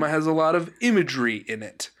 But Roma has a lot of imagery in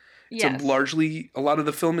it. Yes. So largely, a lot of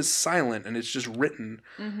the film is silent and it's just written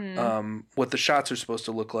what the shots are supposed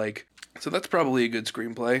to look like. So that's probably a good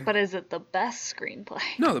screenplay. But is it the best screenplay?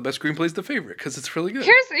 No, the best screenplay is The Favorite because it's really good.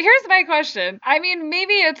 Here's my question. I mean,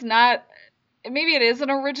 maybe it's not. Maybe it is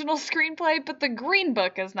an original screenplay, but the Green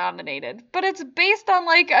Book is nominated. But it's based on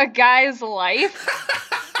like a guy's life.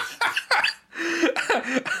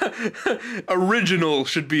 Original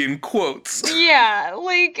should be in quotes. Yeah,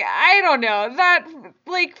 like, I don't know. That,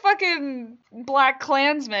 like, fucking Black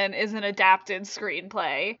Klansman is an adapted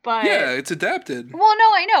screenplay, but... Yeah, it's adapted. Well, no,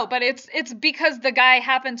 I know, but it's because the guy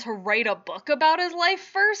happened to write a book about his life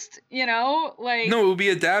first, like... No, it would be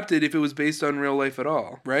adapted if it was based on real life at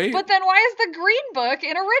all, right? But then why is the Green Book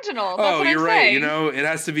an original? That's what I'm you're saying. right. It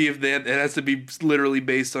has to be it has to be literally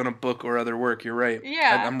based on a book or other work. You're right.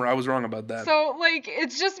 Yeah. I was wrong about that. So, like,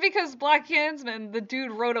 it's just because Black Klansman, the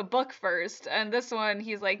dude wrote a book first, and this one,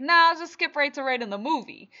 he's like, nah, I'll just skip right to writing the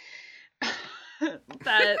movie.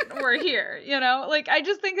 That we're here, Like, I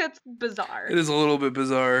just think that's bizarre. It is a little bit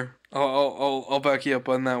bizarre. I'll back you up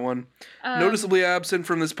on that one. Noticeably absent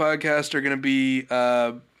from this podcast are going to be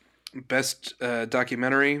best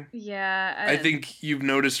documentary. Yeah. I think you've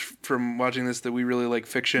noticed from watching this that we really like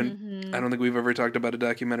fiction. Mm-hmm. I don't think we've ever talked about a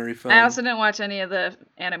documentary film. I also didn't watch any of the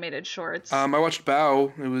animated shorts. I watched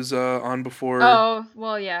Bao. It was on before. Oh,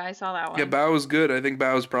 well, yeah, I saw that one. Yeah, Bao was good. I think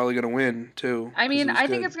Bao's probably going to win, too. I mean, I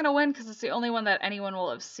think it's going to win because it's the only one that anyone will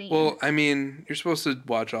have seen. Well, I mean, you're supposed to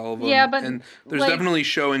watch all of them. Yeah, but... And there's definitely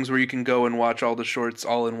showings where you can go and watch all the shorts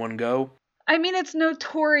all in one go. I mean, it's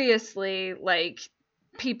notoriously, like...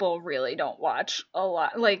 people really don't watch a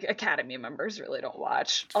lot, like Academy members really don't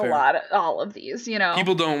watch all of these,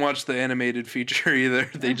 People don't watch the animated feature either.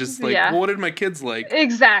 They just well, what did my kids like?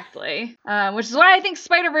 Exactly. Which is why I think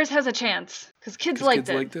Spider-Verse has a chance, because kids liked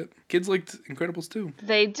it. Kids liked Incredibles too.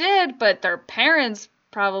 They did, but their parents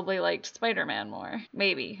probably liked Spider-Man more.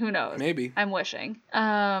 Maybe. Who knows? Maybe. I'm wishing.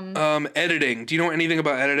 Editing. Do you know anything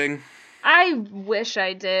about editing? I wish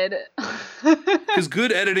I did. Because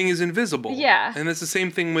good editing is invisible. Yeah. And it's the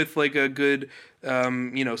same thing with like a good,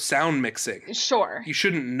 sound mixing. Sure. You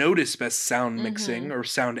shouldn't notice best sound mixing or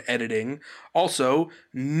sound editing. Also,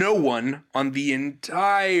 no one on the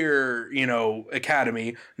entire,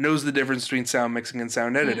 academy knows the difference between sound mixing and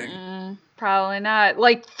sound editing. Probably not.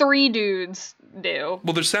 Like 3 dudes do.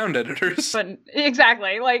 Well, they're sound editors. But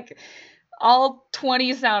exactly. Like... all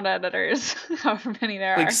 20 sound editors, however many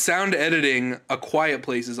there are. Like sound editing, A Quiet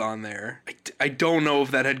Place is on there. I don't know if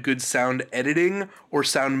that had good sound editing or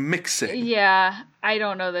sound mixing. Yeah, I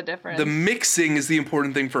don't know the difference. The mixing is the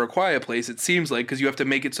important thing for A Quiet Place, it seems like, because you have to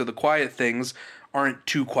make it so the quiet things aren't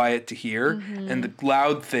too quiet to hear, and the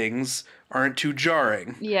loud things aren't too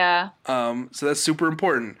jarring. Yeah. So that's super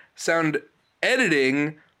important. Sound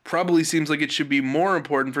editing probably seems like it should be more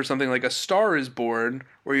important for something like A Star is Born,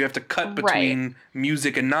 where you have to cut between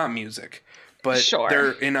music and not music. But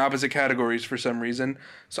they're in opposite categories for some reason.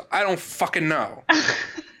 So I don't fucking know.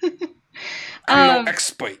 I'm no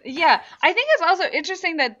expert. Yeah, I think it's also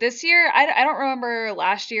interesting that this year, I don't remember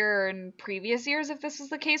last year or in previous years if this was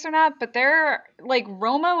the case or not, but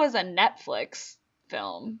Roma was a Netflix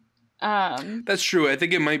film. That's true. I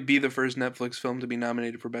think it might be the first Netflix film to be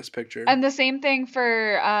nominated for Best Picture. And the same thing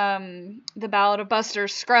for The Ballad of Buster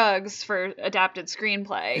Scruggs for adapted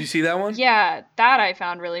screenplay. Did you see that one? Yeah, that I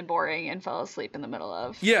found really boring and fell asleep in the middle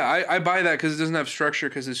of. Yeah, I buy that because it doesn't have structure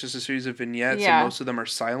because it's just a series of vignettes and most of them are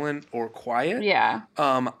silent or quiet. Yeah.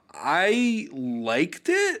 I liked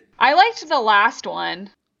it. I liked the last one.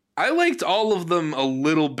 I liked all of them a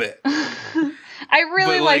little bit. I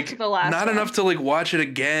really but liked like the last not one. enough to like watch it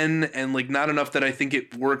again, and like not enough that I think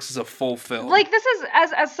it works as a full film. Like, this is,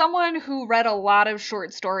 as someone who read a lot of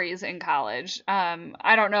short stories in college,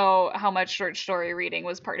 I don't know how much short story reading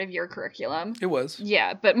was part of your curriculum. It was.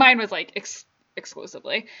 Yeah, but mine was like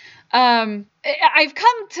exclusively. I've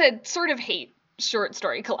come to sort of hate short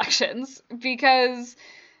story collections because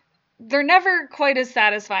they're never quite as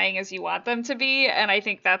satisfying as you want them to be, and I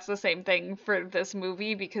think that's the same thing for this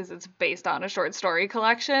movie because it's based on a short story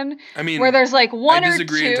collection. I mean, where there's like one or two. I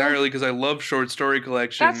disagree entirely because I love short story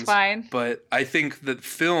collections. That's fine. But I think that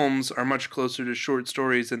films are much closer to short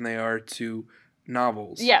stories than they are to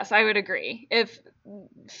novels. Yes, I would agree. If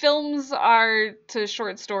films are to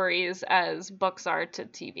short stories as books are to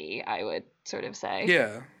TV, I would sort of say.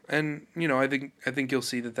 Yeah, and I think you'll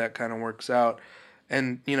see that kind of works out.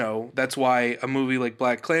 And, that's why a movie like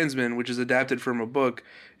BlacKkKlansman, which is adapted from a book,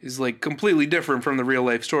 is like completely different from the real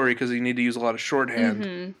life story because you need to use a lot of shorthand.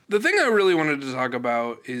 Mm-hmm. The thing I really wanted to talk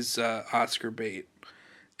about is Oscar bait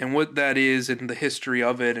and what that is and the history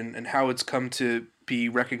of it and how it's come to be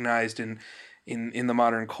recognized in the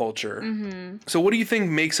modern culture. Mm-hmm. So what do you think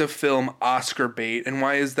makes a film Oscar bait, and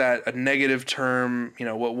why is that a negative term?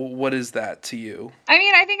 What is that to you? I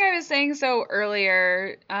mean, I think I was saying so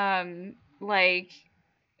earlier,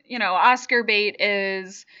 Oscar bait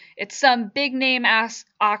it's some big name it's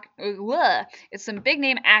some big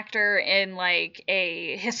name actor in like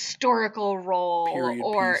a historical role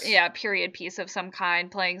period piece of some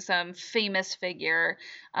kind playing some famous figure.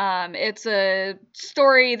 It's a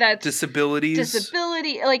story that's disability,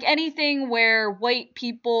 like anything where white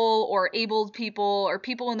people or abled people or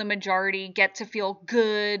people in the majority get to feel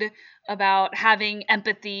good about having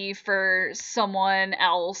empathy for someone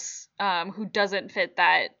else who doesn't fit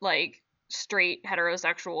that like straight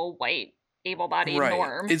heterosexual white able-bodied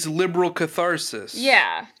norm. It's liberal catharsis.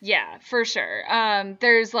 Yeah, for sure.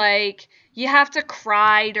 There's like you have to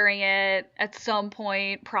cry during it at some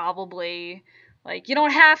point probably. Like you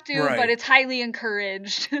don't have to, but it's highly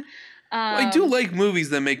encouraged. I do like movies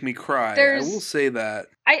that make me cry. I will say that.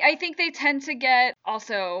 I think they tend to get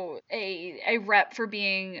also a rep for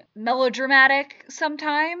being melodramatic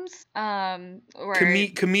sometimes.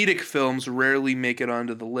 Comedic films rarely make it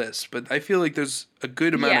onto the list, but I feel like there's a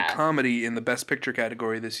good amount of comedy in the Best Picture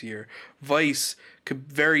category this year. Vice could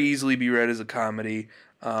very easily be read as a comedy,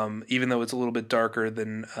 even though it's a little bit darker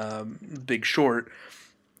than Big Short.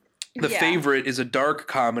 The Favorite is a dark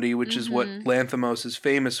comedy, which is what Lanthimos is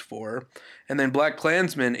famous for. And then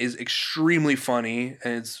BlacKkKlansman is extremely funny.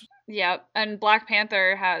 And it's and Black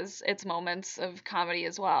Panther has its moments of comedy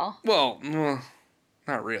as well. Well,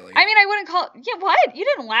 not really. I mean, I wouldn't call it... Yeah, what? You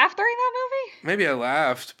didn't laugh during that movie? Maybe I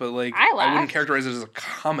laughed, but like I wouldn't characterize it as a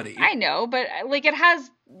comedy. I know, but like it has...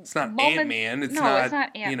 It's not Ant-Man. It's not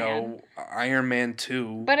Ant-Man. Iron Man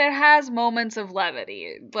 2. But it has moments of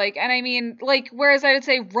levity. Like, and I mean, like, whereas I would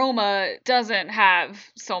say Roma doesn't have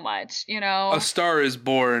so much, A Star is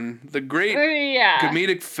Born. The great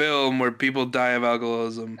comedic film where people die of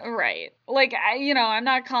alcoholism. Right. Like, I'm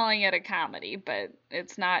not calling it a comedy, but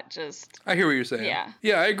it's not just... I hear what you're saying.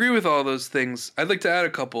 Yeah, I agree with all those things. I'd like to add a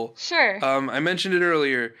couple. Sure. I mentioned it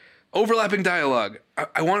earlier. Overlapping dialogue.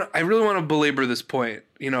 I really want to belabor this point,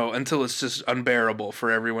 until it's just unbearable for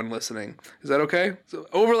everyone listening. Is that okay? So,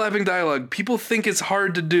 overlapping dialogue. People think it's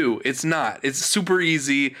hard to do. It's not. It's super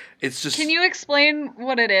easy. It's just... Can you explain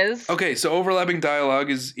what it is? Okay, so overlapping dialogue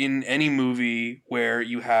is in any movie where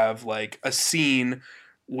you have like a scene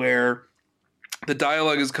where the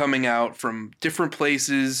dialogue is coming out from different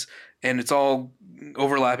places and it's all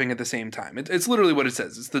overlapping at the same time. It's literally what it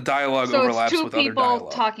says. It's the dialogue overlaps with other dialogue. So it's two people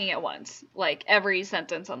talking at once, like every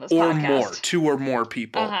sentence on this podcast. Or more, two or more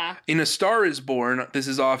people. Uh-huh. In A Star is Born, this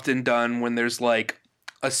is often done when there's like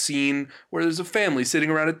a scene where there's a family sitting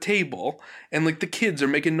around a table and like the kids are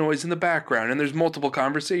making noise in the background and there's multiple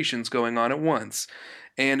conversations going on at once.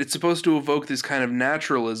 And it's supposed to evoke this kind of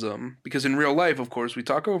naturalism because in real life, of course, we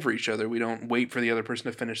talk over each other. We don't wait for the other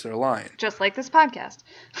person to finish their line. Just like this podcast.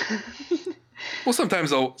 Well,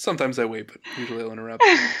 sometimes I wait, but usually I'll interrupt.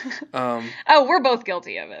 We're both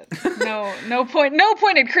guilty of it. No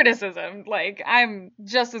pointed criticism. Like I'm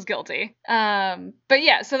just as guilty. But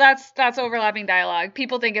yeah, so that's overlapping dialogue.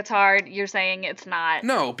 People think it's hard. You're saying it's not.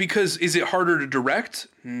 No, because is it harder to direct?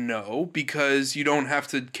 No, because you don't have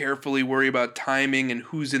to carefully worry about timing and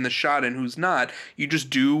who's in the shot and who's not. You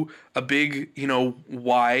just do a big,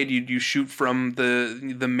 wide. You shoot from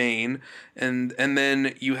the main, and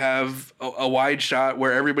then you have a wide shot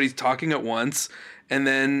where everybody's talking at once, and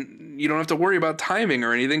then you don't have to worry about timing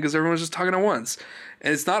or anything because everyone's just talking at once.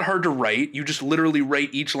 And it's not hard to write. You just literally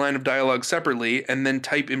write each line of dialogue separately and then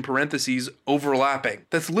type in parentheses overlapping.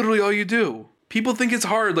 That's literally all you do. People think it's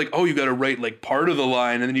hard, like, oh, you gotta write like part of the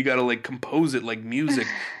line and then you gotta like compose it like music.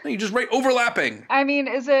 No, you just write overlapping. I mean,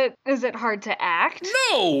 is it hard to act?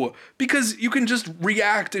 No, because you can just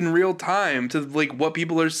react in real time to like what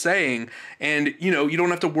people are saying, and you don't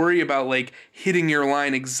have to worry about like hitting your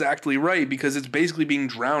line exactly right because it's basically being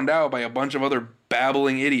drowned out by a bunch of other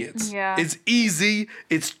babbling idiots. Yeah. It's easy,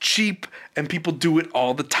 it's cheap, and people do it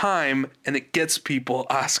all the time, and it gets people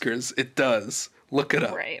Oscars. It does. Look it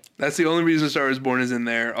up. Right. That's the only reason Star is Born is in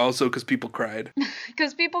there. Also, because people cried.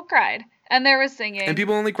 Because people cried. And there was singing. And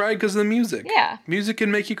people only cried because of the music. Yeah. Music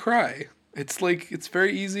can make you cry. It's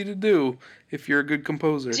very easy to do if you're a good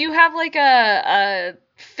composer. Do you have like a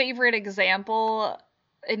favorite example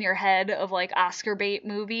in your head of like Oscar bait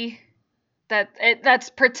movie that's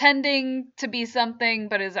pretending to be something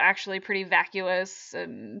but is actually pretty vacuous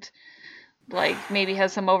and like maybe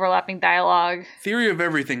has some overlapping dialogue? Theory of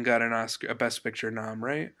Everything got a Best Picture nom,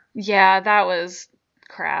 right? Yeah, that was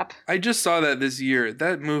crap. I just saw that this year.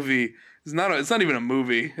 That movie is it's not even a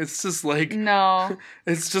movie. It's just like No.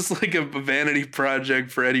 It's just like a vanity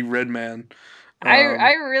project for Eddie Redmayne.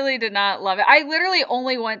 I really did not love it. I literally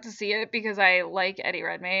only went to see it because I like Eddie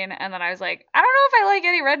Redmayne, and then I was like, I don't know if I like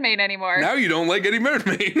Eddie Redmayne anymore. Now you don't like Eddie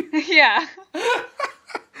Redmayne. Yeah.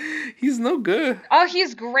 He's no good. Oh,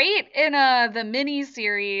 he's great in the mini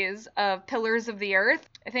series of Pillars of the Earth.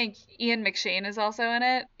 I think Ian McShane is also in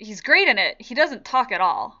it. He's great in it. He doesn't talk at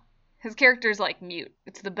all. His character's like mute.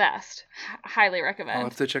 It's the best. Highly recommend. I'll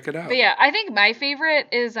have to check it out. But yeah, I think my favorite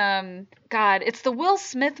is it's the Will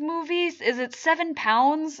Smith movies. Is it 7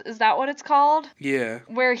 Pounds? Is that what it's called? Yeah.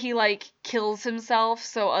 Where he like kills himself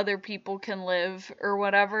so other people can live or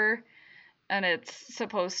whatever. And it's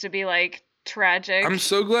supposed to be like tragic. I'm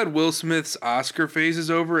so glad Will Smith's Oscar phase is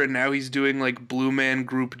over and now he's doing like Blue Man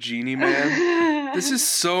Group Genie Man. This is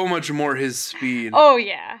so much more his speed. Oh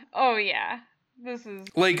yeah. Oh yeah. This is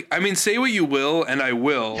like, I mean, say what you will, and I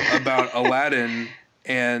will, about Aladdin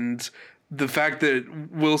and the fact that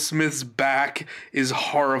Will Smith's back is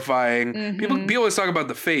horrifying. Mm-hmm. People always talk about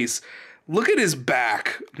the face. Look at his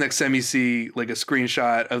back next time you see like a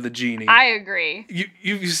screenshot of the genie. I agree.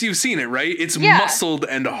 You've seen it, right? It's muscled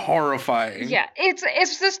and horrifying. Yeah,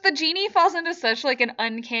 it's just the genie falls into such like an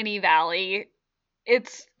uncanny valley.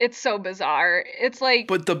 It's so bizarre. It's like,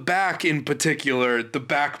 but the back in particular, the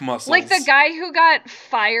back muscles. Like the guy who got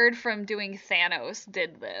fired from doing Thanos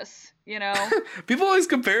did this, you know? People always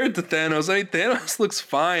compare it to Thanos. I mean, Thanos looks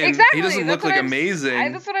fine. Exactly. He doesn't look like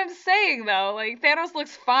amazing. That's what I'm saying though. Like Thanos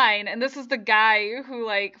looks fine, and this is the guy who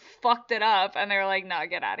like fucked it up, and they're like, "No,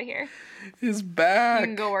 get out of here. His back. You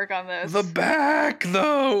can go work on this." The back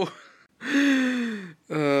though.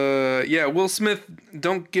 Yeah, Will Smith,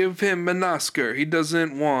 don't give him an Oscar. He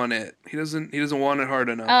doesn't want it. He doesn't want it hard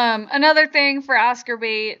enough. Another thing for Oscar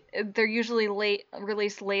bait, they're usually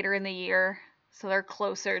released later in the year, so they're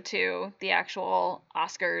closer to the actual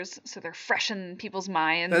Oscars, so they're fresh in people's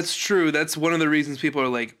minds. That's true. That's one of the reasons people are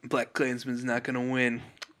like, Black Klansman's not gonna win.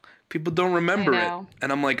 People don't remember it.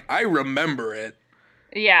 And I'm like, I remember it.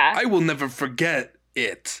 Yeah. I will never forget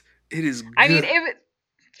it. It is good. I mean,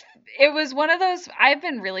 it was one of those. I've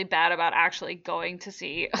been really bad about actually going to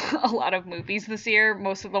see a lot of movies this year.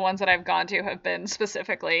 Most of the ones that I've gone to have been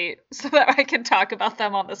specifically so that I can talk about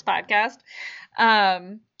them on this podcast.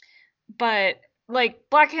 But like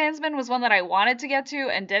Black Klansman was one that I wanted to get to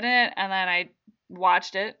and didn't, and then I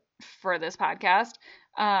watched it for this podcast.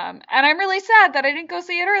 And I'm really sad that I didn't go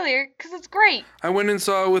see it earlier because it's great. I went and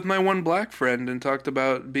saw it with my one black friend and talked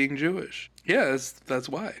about being Jewish. Yeah, that's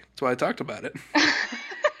why. That's why I talked about it.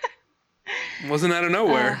 It wasn't out of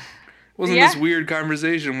nowhere. It wasn't this weird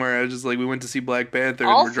conversation where I was just like, we went to see Black Panther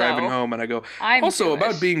and we're driving home and I go, I'm also Jewish.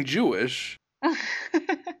 About being Jewish.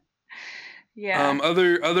 Yeah.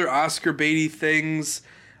 Other Oscar baity things,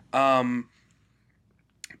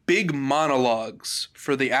 big monologues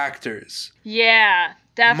for the actors. Yeah,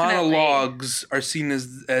 definitely. Monologues are seen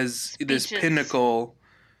as this pinnacle.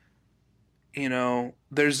 You know,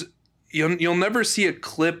 you'll never see a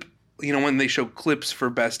clip. You know, when they show clips for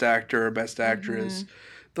Best Actor or Best Actress,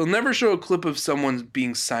 they'll never show a clip of someone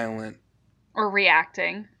being silent or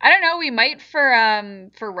reacting. I don't know. We might for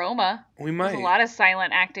Roma. We might. There's a lot of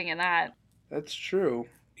silent acting in that. That's true.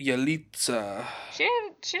 Yalitza. She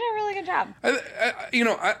did a really good job.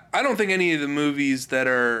 I don't think any of the movies that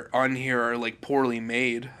are on here are like poorly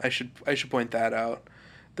made. I should point that out.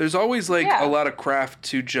 There's always like a lot of craft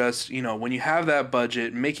to just, you know, when you have that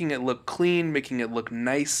budget, making it look clean, making it look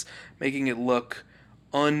nice, making it look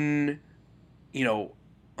you know,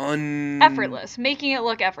 effortless, making it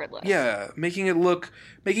look effortless. Yeah, making it look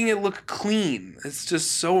clean. It's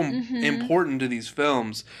just so important to these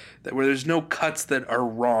films that where there's no cuts that are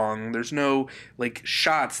wrong. There's no like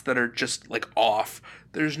shots that are just like off.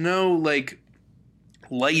 There's no like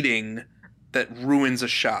lighting that ruins a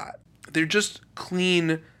shot. They're just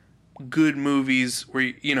clean, good movies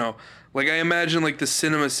where like I imagine like the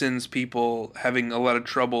CinemaSins people having a lot of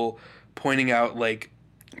trouble pointing out like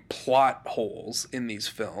plot holes in these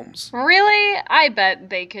films. Really? I bet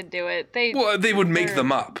they could do it. They would make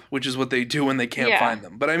them up, which is what they do when they can't find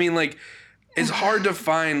them. But I mean, like, it's hard to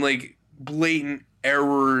find like blatant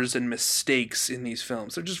errors and mistakes in these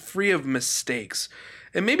films. They're just free of mistakes.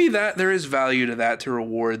 And maybe that there is value to that to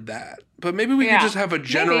reward that. But maybe we could just have a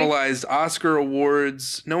generalized Oscar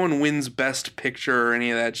awards. No one wins Best Picture or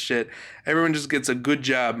any of that shit. Everyone just gets a good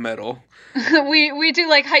job medal. we do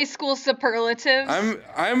like high school superlatives.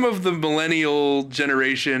 I'm of the millennial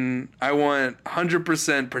generation. I want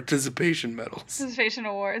 100% participation medals. Participation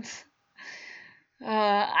awards.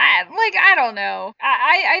 I don't know.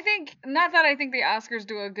 I think, not that I think the Oscars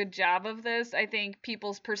do a good job of this. I think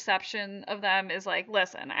people's perception of them is like,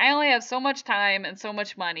 listen, I only have so much time and so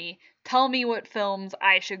much money. Tell me what films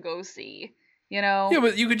I should go see. Yeah,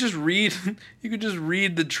 but you could just read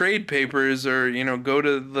the trade papers or, go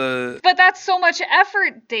to the... But that's so much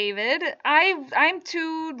effort, David. I'm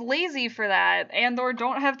too lazy for that or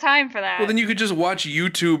don't have time for that. Well, then you could just watch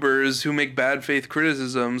YouTubers who make bad faith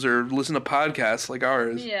criticisms or listen to podcasts like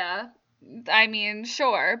ours. Yeah. I mean,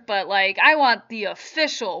 sure, but like I want the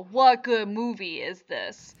official what good movie is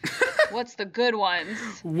this? What's the good ones?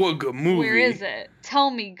 What good movie? Where is it? Tell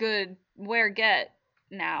me good where get.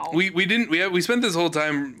 Now. We spent this whole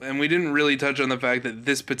time and we didn't really touch on the fact that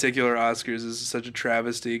this particular Oscars is such a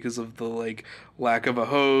travesty because of the like lack of a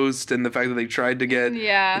host and the fact that they tried to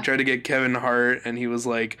get Kevin Hart and he was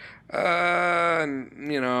like never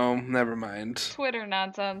mind. Twitter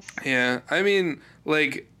nonsense. Yeah, I mean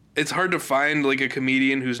like it's hard to find like a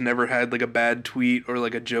comedian who's never had like a bad tweet or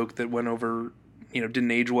like a joke that went over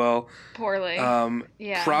didn't age well. Poorly.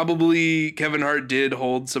 Yeah. Probably Kevin Hart did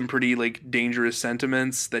hold some pretty like dangerous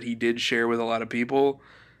sentiments that he did share with a lot of people.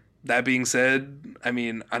 That being said, I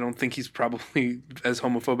mean, I don't think he's probably as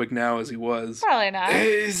homophobic now as he was. Probably not.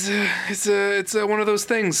 It's one of those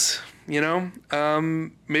things,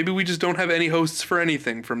 maybe we just don't have any hosts for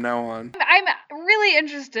anything from now on. I'm really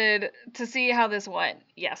interested to see how this went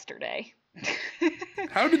yesterday.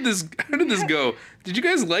 How did this go? Did you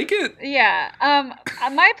guys like it? Yeah.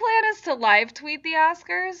 My plan is to live tweet the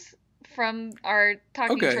Oscars from our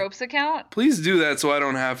Talking Tropes account. Please do that so I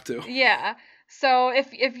don't have to. Yeah. So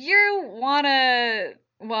if you wanna,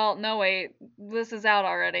 well, no wait, this is out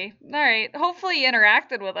already. All right. Hopefully you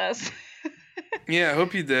interacted with us. Yeah, I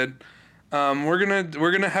hope you did. We're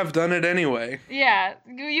gonna have done it anyway. Yeah,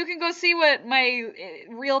 you can go see what my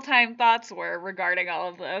real-time thoughts were regarding all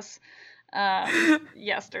of this.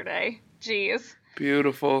 Yesterday. Jeez.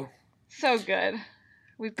 Beautiful. So good.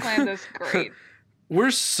 We planned this great.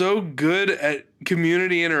 We're so good at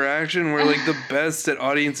community interaction. We're like the best at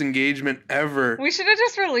audience engagement ever. We should have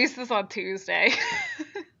just released this on Tuesday.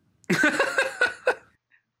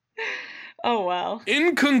 Oh, well.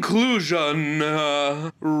 In conclusion,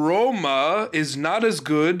 Roma is not as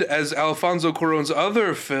good as Alfonso Cuarón's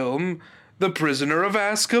other film, The Prisoner of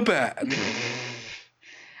Azkaban.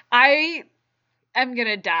 I am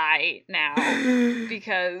gonna die now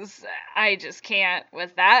because I just can't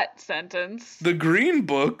with that sentence. The Green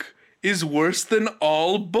Book is worse than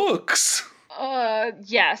all books.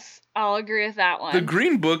 Yes, I'll agree with that one. The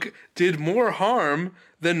Green Book did more harm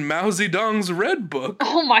than Mao Zedong's Red Book.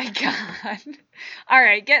 Oh my god. All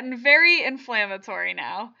right, getting very inflammatory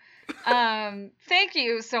now. Thank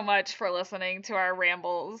you so much for listening to our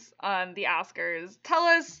rambles on the Oscars. Tell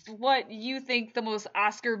us what you think the most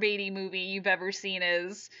Oscar baity movie you've ever seen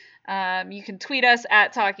is. You can tweet us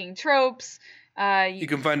at Talking Tropes. You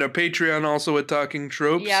can find our Patreon also at Talking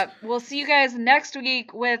Tropes. Yep. We'll see you guys next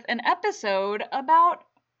week with an episode about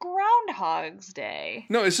Groundhog's Day.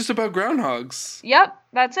 No, it's just about groundhogs. Yep,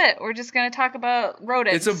 that's it. We're just going to talk about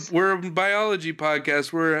rodents. We're a biology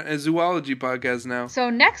podcast. We're a zoology podcast now. So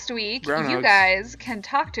next week, you guys can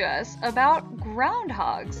talk to us about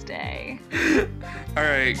Groundhog's Day. All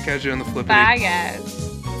right, catch you on the flip. Bye, guys.